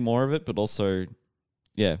need to see more of it, but also,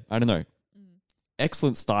 yeah, I don't know. Mm.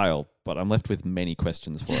 Excellent style, but I'm left with many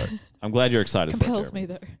questions for it. I'm glad you're excited for it. Compels Jeremy.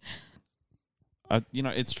 me though.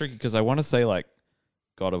 It's tricky because I want to say like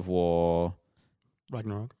God of War,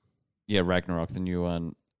 Ragnarok. yeah, Ragnarok, the new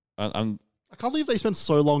one. I can't believe they spent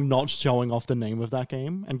so long not showing off the name of that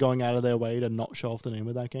game and going out of their way to not show off the name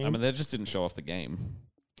of that game. I mean, they just didn't show off the game.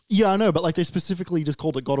 Yeah, I know, but like they specifically just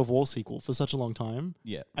called it God of War sequel for such a long time.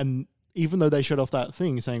 Yeah, And even though they showed off that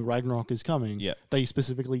thing saying Ragnarok is coming, yeah, they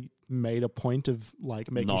specifically made a point of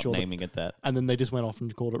like making not sure that, naming it that. and then they just went off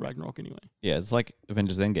and called it Ragnarok anyway. Yeah, it's like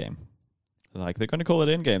Avengers Endgame. Like they're going to call it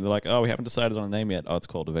Endgame. They're like, oh, we haven't decided on a name yet. Oh, it's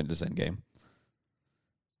called Avengers Endgame.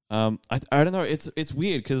 I don't know. It's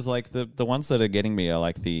weird because like the ones that are getting me are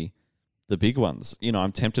like the big ones.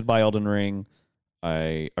 I'm tempted by Elden Ring.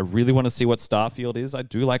 I really want to see what Starfield is. I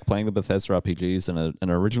do like playing the Bethesda RPGs, and an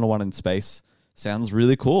original one in space sounds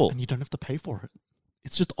really cool, And you don't have to pay for it.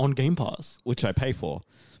 It's just on Game Pass. which I pay for.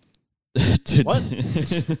 What?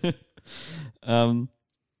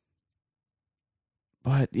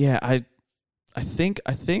 But yeah, I think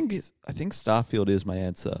Starfield is my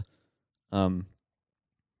answer.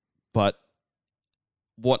 But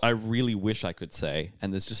what I really wish I could say,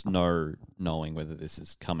 and there's just no knowing whether this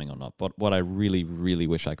is coming or not, but what I really, really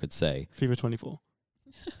wish I could say. FIFA 24.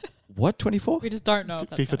 What, 24? We just don't know if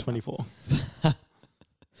that's FIFA gonna come. 24.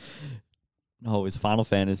 No, it's Final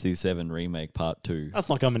Fantasy VII Remake Part 2. That's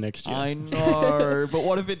not coming next year. I know, but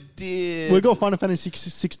what if it did? We've got Final Fantasy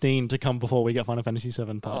 16 to come before we get Final Fantasy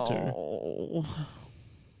 7 Part 2. Oh,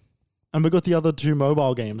 And we've got the other 2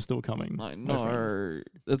 mobile games still coming. I my friend. know.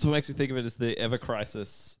 That's what makes me think of it as the Ever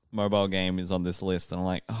Crisis mobile game is on this list. And I'm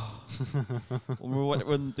like, oh. Remember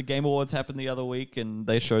when the Game Awards happened the other week and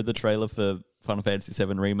they showed the trailer for Final Fantasy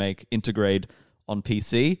VII Remake Integrate on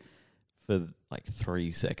PC? For like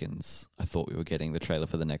 3 seconds, I thought we were getting the trailer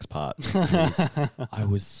for the next part. I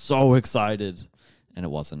was so excited, and it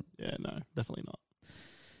wasn't. Yeah, no, definitely not.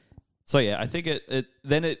 So yeah, I think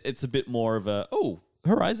it's a bit more of a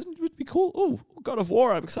Horizon would be cool. Oh, God of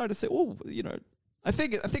War, I'm excited to say. I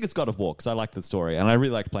think it's God of War because I like the story and I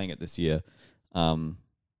really like playing it this year. But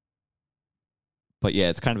yeah,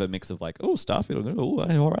 it's kind of a mix of like Starfield,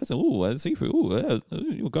 Horizon,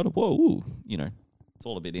 Sifu, God of War, it's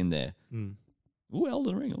all a bit in there. Mm.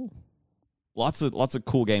 Elden Ring, lots of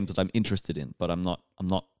cool games that I'm interested in, but I'm not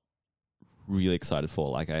really excited for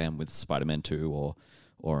like I am with Spider-Man 2 or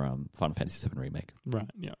Final Fantasy VII Remake. Right,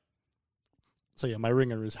 yeah. So yeah, my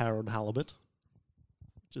ringer is Harold Halibut,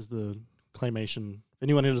 which is the claymation. If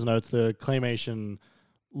anyone who doesn't know, it's the claymation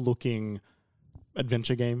looking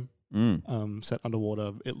adventure game set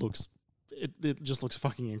underwater. It just looks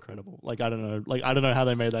fucking incredible. Like I don't know how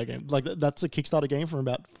they made that game. Like that's a Kickstarter game from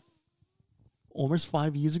about almost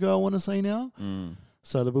 5 years ago, I want to say now.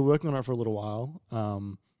 So they've been working on it for a little while.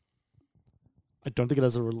 I don't think it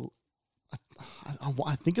has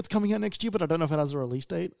I think it's coming out next year, but I don't know if it has a release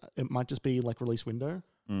date. It might just be like release window.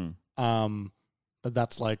 But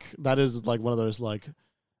that is like one of those like,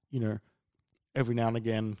 every now and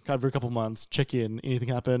again, every couple months, check in. Anything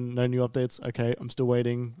happen? No new updates? Okay, I'm still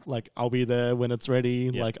waiting. Like I'll be there when it's ready.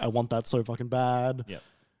 Yep. Like I want that so fucking bad. Yep.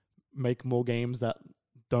 Make more games that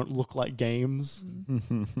don't look like games.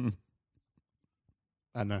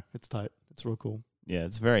 I know, it's tight. It's real cool. Yeah,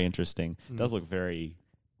 it's very interesting. It does look very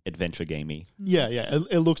adventure gamey. Yeah.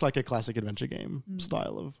 It looks like a classic adventure game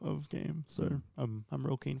style of game. So I'm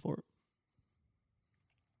real keen for it.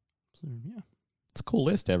 So yeah. It's a cool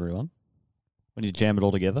list, everyone. When you jam it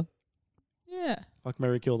all together. Yeah. Fuck,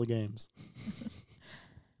 marry, kill the games.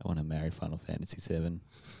 I want to marry Final Fantasy VII.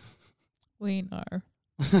 We know.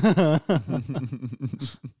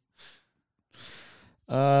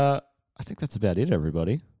 I I think that's about it,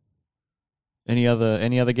 everybody. Any other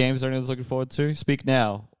games anyone's looking forward to? Speak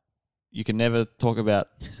now. You can never talk about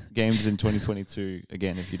games in 2022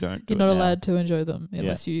 again if you don't. You're do not it now. allowed to enjoy them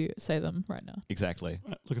unless you say them right now. Exactly.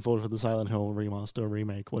 Looking forward to the Silent Hill remaster,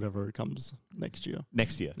 remake, whatever it comes next year.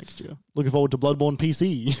 Next year. Looking forward to Bloodborne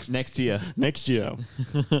PC Next year. next year.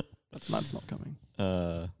 That's not coming.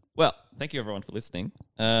 Well, thank you everyone for listening.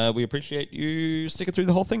 We appreciate you sticking through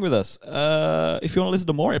the whole thing with us. If you want to listen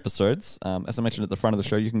to more episodes, as I mentioned at the front of the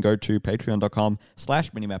show, you can go to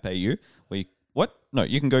patreon.com/minimapau.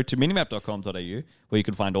 You can go to minimap.com.au where you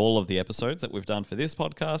can find all of the episodes that we've done for this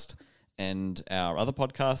podcast and our other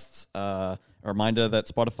podcasts. A reminder that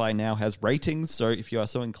Spotify now has ratings, so if you are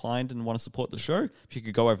so inclined and want to support the show, if you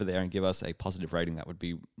could go over there and give us a positive rating, that would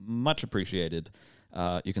be much appreciated.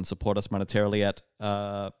 You can support us monetarily at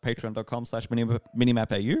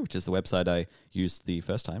patreon.com/minimapau, which is the website I used the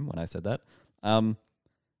first time when I said that.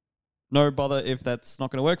 No bother if that's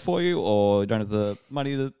not going to work for you or you don't have the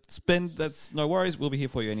money to spend. That's no worries. We'll be here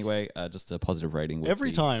for you anyway. Just a positive rating. Would Every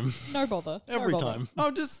be- time. No bother. Every No bother. time.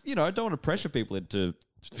 No, just, I don't want to pressure people into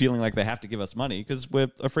feeling like they have to give us money because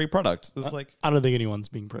we're a free product. It's like, I don't think anyone's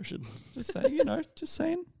being pressured. just saying, just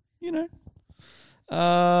saying.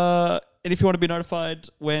 And if you want to be notified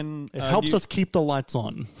when It helps us keep the lights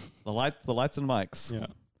on. the lights and mics. Yeah.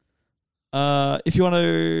 If you want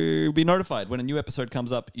to be notified when a new episode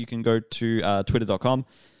comes up, you can go to twitter.com.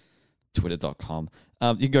 Twitter.com.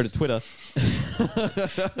 You can go to Twitter.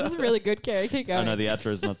 This is really good, Kerry. Keep going. I know the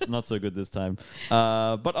outro is not so good this time.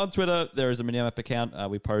 But on Twitter, there is a Minimap account.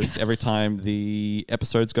 We post every time the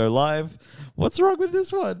episodes go live. What's wrong with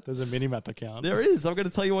this one? There's a Minimap account. There is. I'm going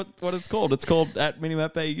to tell you what it's called. It's called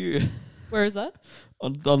 @minimapau Where is that?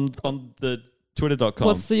 on the twitter.com.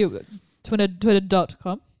 What's the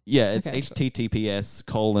Twitter.com? Yeah, it's Okay.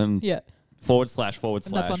 https:// Yeah. / And that's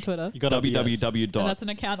on Twitter. You got And www.twitter.com that's an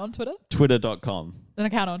account on Twitter? An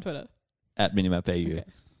account on Twitter. @minimapau. Okay.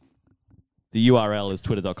 The URL is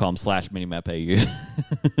twitter.com/minimapau.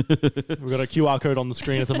 We've got a QR code on the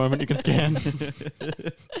screen at the moment you can scan.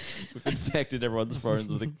 We've infected everyone's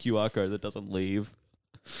phones with a QR code that doesn't leave.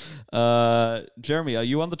 Jeremy, are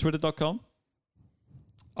you on the twitter.com?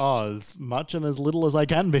 Oh, as much and as little as I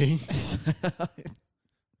can be.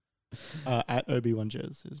 At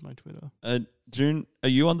Obi1Jez is my Twitter. June, are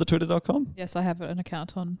you on the twitter.com? Yes, I have an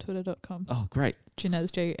account on Twitter.com. Oh, great. Junez,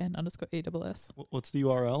 JUN_ESS. What's the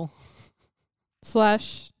URL?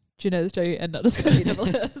 /Junez,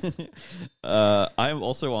 JUN_ESS. I am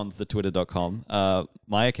also on the twitter.com.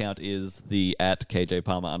 My account is the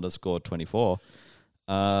 @KJPalmer_24.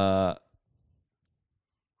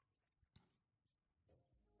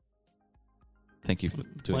 Thank you for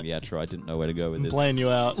doing the outro. I didn't know where to go with I'm this. playing you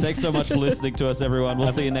out. Thanks so much for listening to us, everyone.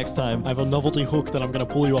 We'll see you next time. I have a novelty hook that I'm going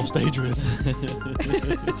to pull you off stage with.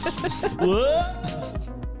 Whoa!